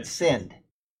had sinned.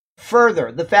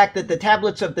 Further, the fact that the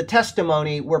tablets of the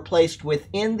testimony were placed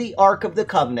within the Ark of the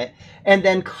Covenant and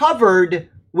then covered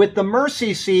with the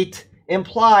mercy seat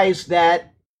implies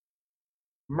that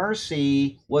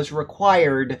mercy was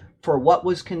required for what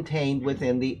was contained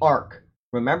within the Ark.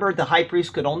 Remember, the high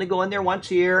priest could only go in there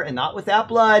once a year and not without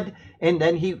blood, and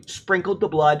then he sprinkled the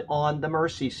blood on the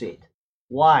mercy seat.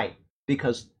 Why?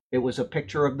 Because it was a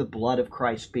picture of the blood of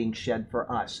Christ being shed for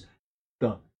us.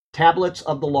 The tablets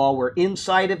of the law were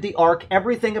inside of the ark.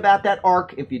 Everything about that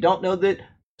ark, if you don't know the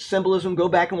symbolism, go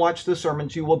back and watch the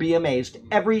sermons. You will be amazed.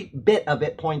 Every bit of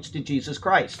it points to Jesus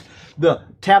Christ. The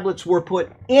tablets were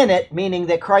put in it, meaning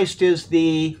that Christ is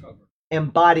the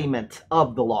embodiment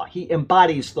of the law. He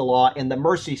embodies the law, and the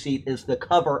mercy seat is the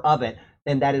cover of it,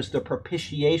 and that is the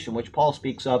propitiation, which Paul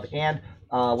speaks of, and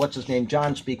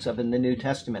John speaks of in the New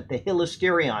Testament. The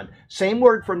hilasterion, same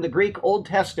word from the Greek Old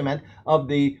Testament of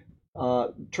the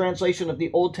translation of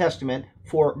the Old Testament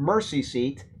for mercy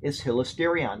seat is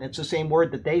hilasterion. It's the same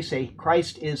word that they say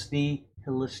Christ is the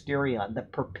hilasterion, the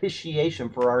propitiation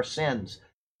for our sins.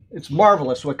 It's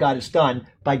marvelous what God has done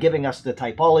by giving us the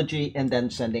typology and then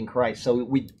sending Christ. So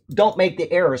we don't make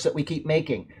the errors that we keep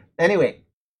making. Anyway,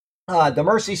 the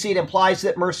mercy seat implies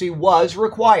that mercy was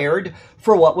required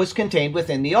for what was contained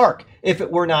within the ark. If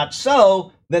it were not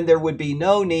so, then there would be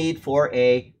no need for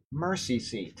a mercy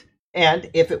seat. And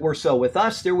if it were so with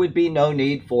us, there would be no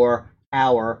need for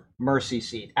our mercy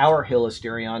seat, our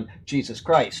hilasterion, Jesus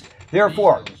Christ.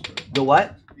 Therefore, the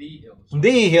what?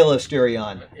 The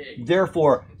hilasterion.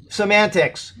 Therefore,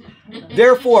 semantics.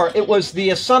 Therefore, it was the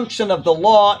assumption of the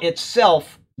law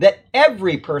itself that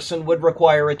every person would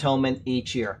require atonement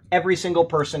each year. Every single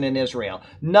person in Israel.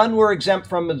 None were exempt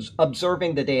from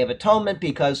observing the Day of Atonement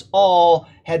because all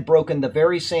had broken the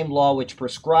very same law which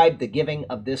prescribed the giving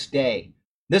of this day.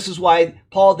 This is why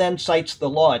Paul then cites the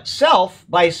law itself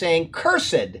by saying,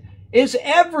 "Cursed is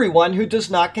everyone who does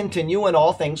not continue in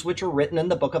all things which are written in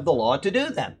the book of the law to do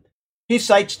them." He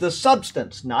cites the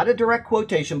substance, not a direct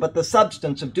quotation, but the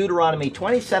substance of Deuteronomy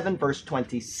 27, verse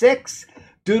 26.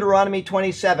 Deuteronomy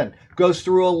 27 goes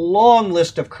through a long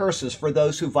list of curses for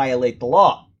those who violate the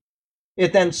law.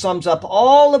 It then sums up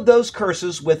all of those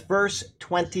curses with verse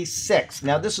 26.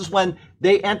 Now, this is when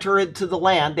they enter into the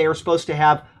land. They are supposed to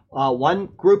have one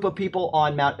group of people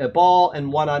on Mount Ebal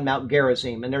and one on Mount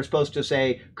Gerizim. And they're supposed to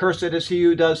say, "Cursed is he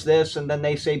who does this." And then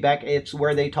they say back, it's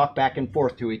where they talk back and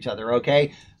forth to each other,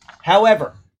 okay?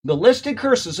 However, the listed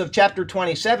curses of chapter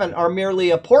 27 are merely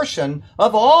a portion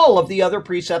of all of the other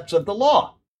precepts of the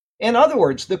law. In other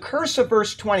words, the curse of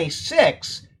verse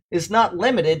 26 is not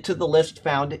limited to the list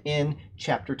found in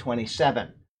chapter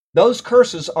 27. Those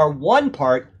curses are one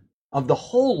part of the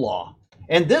whole law,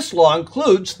 and this law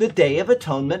includes the Day of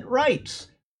Atonement rites.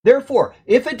 Therefore,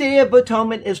 if a Day of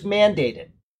Atonement is mandated,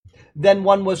 then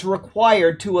one was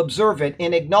required to observe it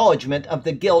in acknowledgement of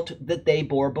the guilt that they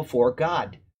bore before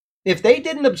God. If they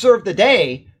didn't observe the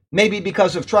day, maybe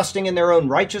because of trusting in their own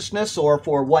righteousness or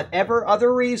for whatever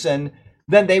other reason,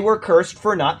 then they were cursed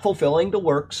for not fulfilling the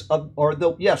words of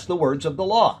the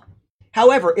law.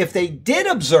 However, if they did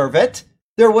observe it,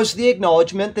 there was the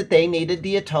acknowledgement that they needed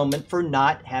the atonement for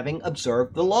not having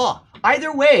observed the law.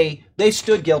 Either way, they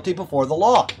stood guilty before the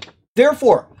law.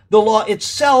 Therefore, the law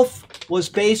itself was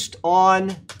based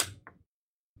on,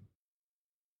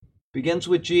 begins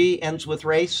with G, ends with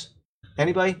race.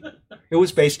 Anybody? It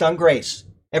was based on grace.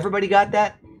 Everybody got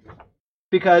that?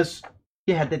 Because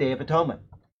you had the Day of Atonement.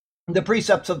 The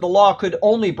precepts of the law could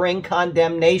only bring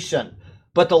condemnation,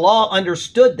 but the law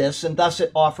understood this, and thus it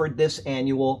offered this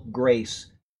annual grace.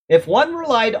 If one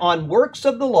relied on works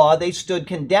of the law, they stood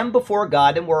condemned before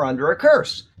God and were under a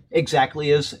curse,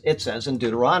 exactly as it says in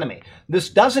Deuteronomy. This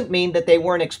doesn't mean that they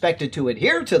weren't expected to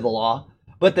adhere to the law,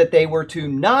 but that they were to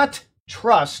not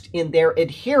trust in their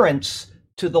adherence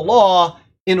to the law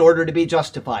in order to be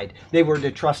justified. They were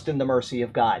to trust in the mercy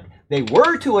of God. They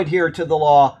were to adhere to the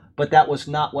law, but that was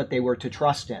not what they were to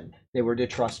trust in. They were to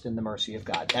trust in the mercy of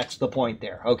God. That's the point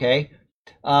there, okay?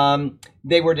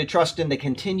 They were to trust in the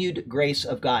continued grace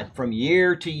of God from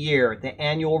year to year, the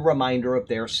annual reminder of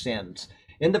their sins.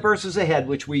 In the verses ahead,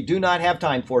 which we do not have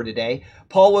time for today,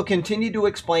 Paul will continue to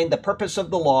explain the purpose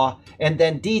of the law and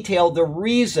then detail the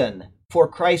reason for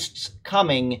Christ's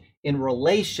coming in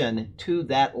relation to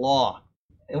that law.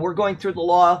 And we're going through the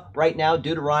law right now,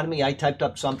 Deuteronomy. I typed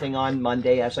up something on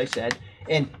Monday, as I said.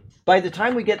 And by the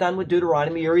time we get done with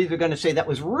Deuteronomy, you're either going to say, that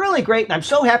was really great, and I'm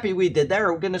so happy we did that,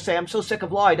 or we're going to say, I'm so sick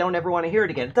of law, I don't ever want to hear it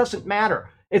again. It doesn't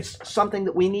matter. It's something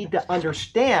that we need to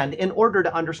understand in order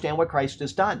to understand what Christ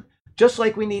has done. Just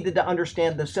like we needed to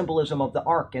understand the symbolism of the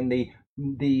ark and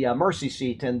the mercy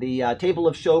seat and the table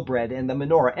of showbread and the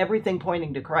menorah, everything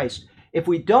pointing to Christ. If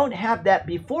we don't have that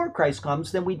before Christ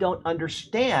comes, then we don't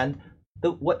understand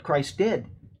what Christ did.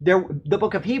 The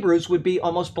book of Hebrews would be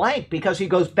almost blank because he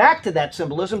goes back to that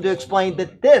symbolism to explain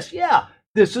that this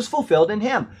is fulfilled in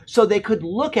him. So they could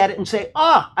look at it and say,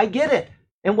 I get it.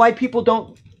 and why people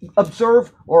don't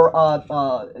observe or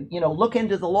look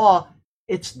into the law,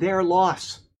 it's their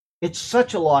loss. It's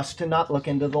such a loss to not look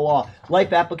into the law.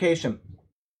 Life application.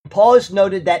 Paul has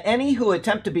noted that any who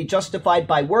attempt to be justified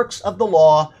by works of the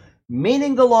law,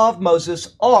 meaning the law of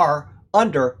Moses, are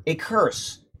under a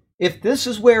curse. If this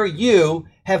is where you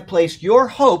have placed your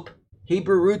hope,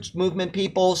 Hebrew Roots Movement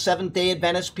people, Seventh-day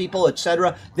Adventist people,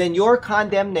 etc., then your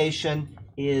condemnation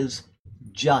is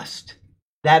just.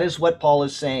 That is what Paul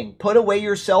is saying. Put away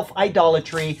your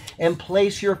self-idolatry and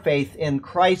place your faith in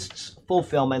Christ's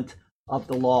fulfillment of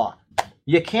the law.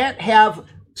 You can't have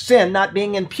sin not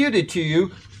being imputed to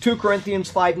you, 2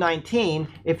 Corinthians 5:19,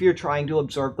 if you're trying to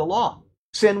observe the law.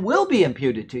 Sin will be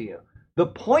imputed to you. The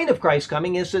point of Christ's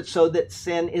coming is that so that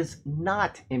sin is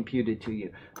not imputed to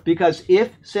you. Because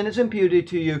if sin is imputed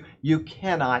to you, you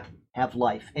cannot have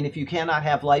life. And if you cannot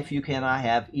have life, you cannot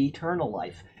have eternal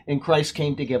life. And Christ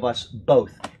came to give us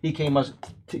both. He came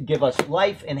to give us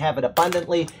life and have it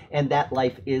abundantly, and that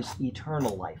life is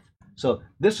eternal life. So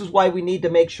this is why we need to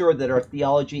make sure that our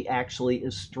theology actually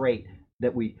is straight,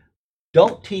 that we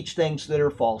don't teach things that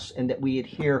are false, and that we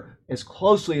adhere as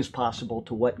closely as possible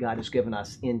to what God has given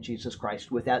us in Jesus Christ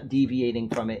without deviating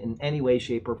from it in any way,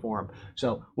 shape, or form.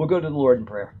 So we'll go to the Lord in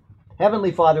prayer.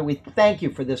 Heavenly Father, we thank you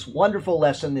for this wonderful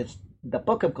lesson. The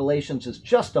book of Galatians is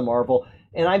just a marvel,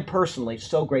 and I'm personally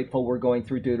so grateful we're going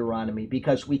through Deuteronomy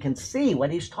because we can see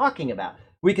what he's talking about.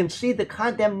 We can see the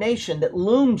condemnation that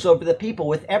looms over the people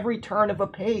with every turn of a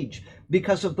page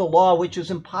because of the law which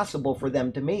is impossible for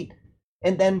them to meet.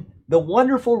 And then the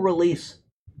wonderful release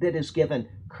that is given.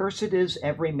 Cursed is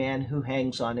every man who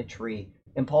hangs on a tree.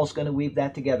 And Paul's going to weave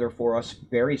that together for us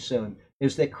very soon,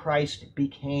 is that Christ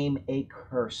became a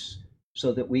curse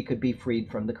so that we could be freed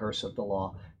from the curse of the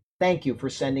law. Thank you for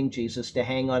sending Jesus to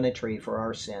hang on a tree for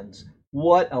our sins.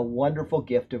 What a wonderful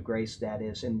gift of grace that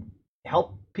is. And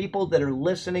help people that are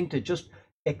listening to just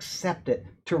accept it,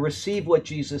 to receive what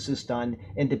Jesus has done,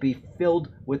 and to be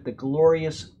filled with the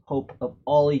glorious hope of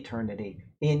all eternity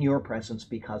in your presence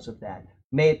because of that.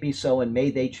 May it be so, and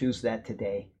may they choose that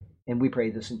today. And we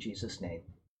pray this in Jesus' name.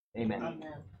 Amen.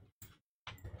 Amen.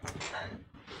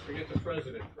 Forget the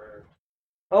president prayer.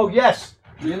 Oh, yes.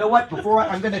 You know what?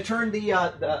 I'm going to turn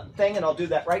the thing, and I'll do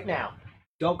that right now.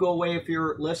 Don't go away if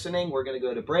you're listening. We're going to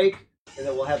go to break, and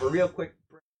then we'll have a real quick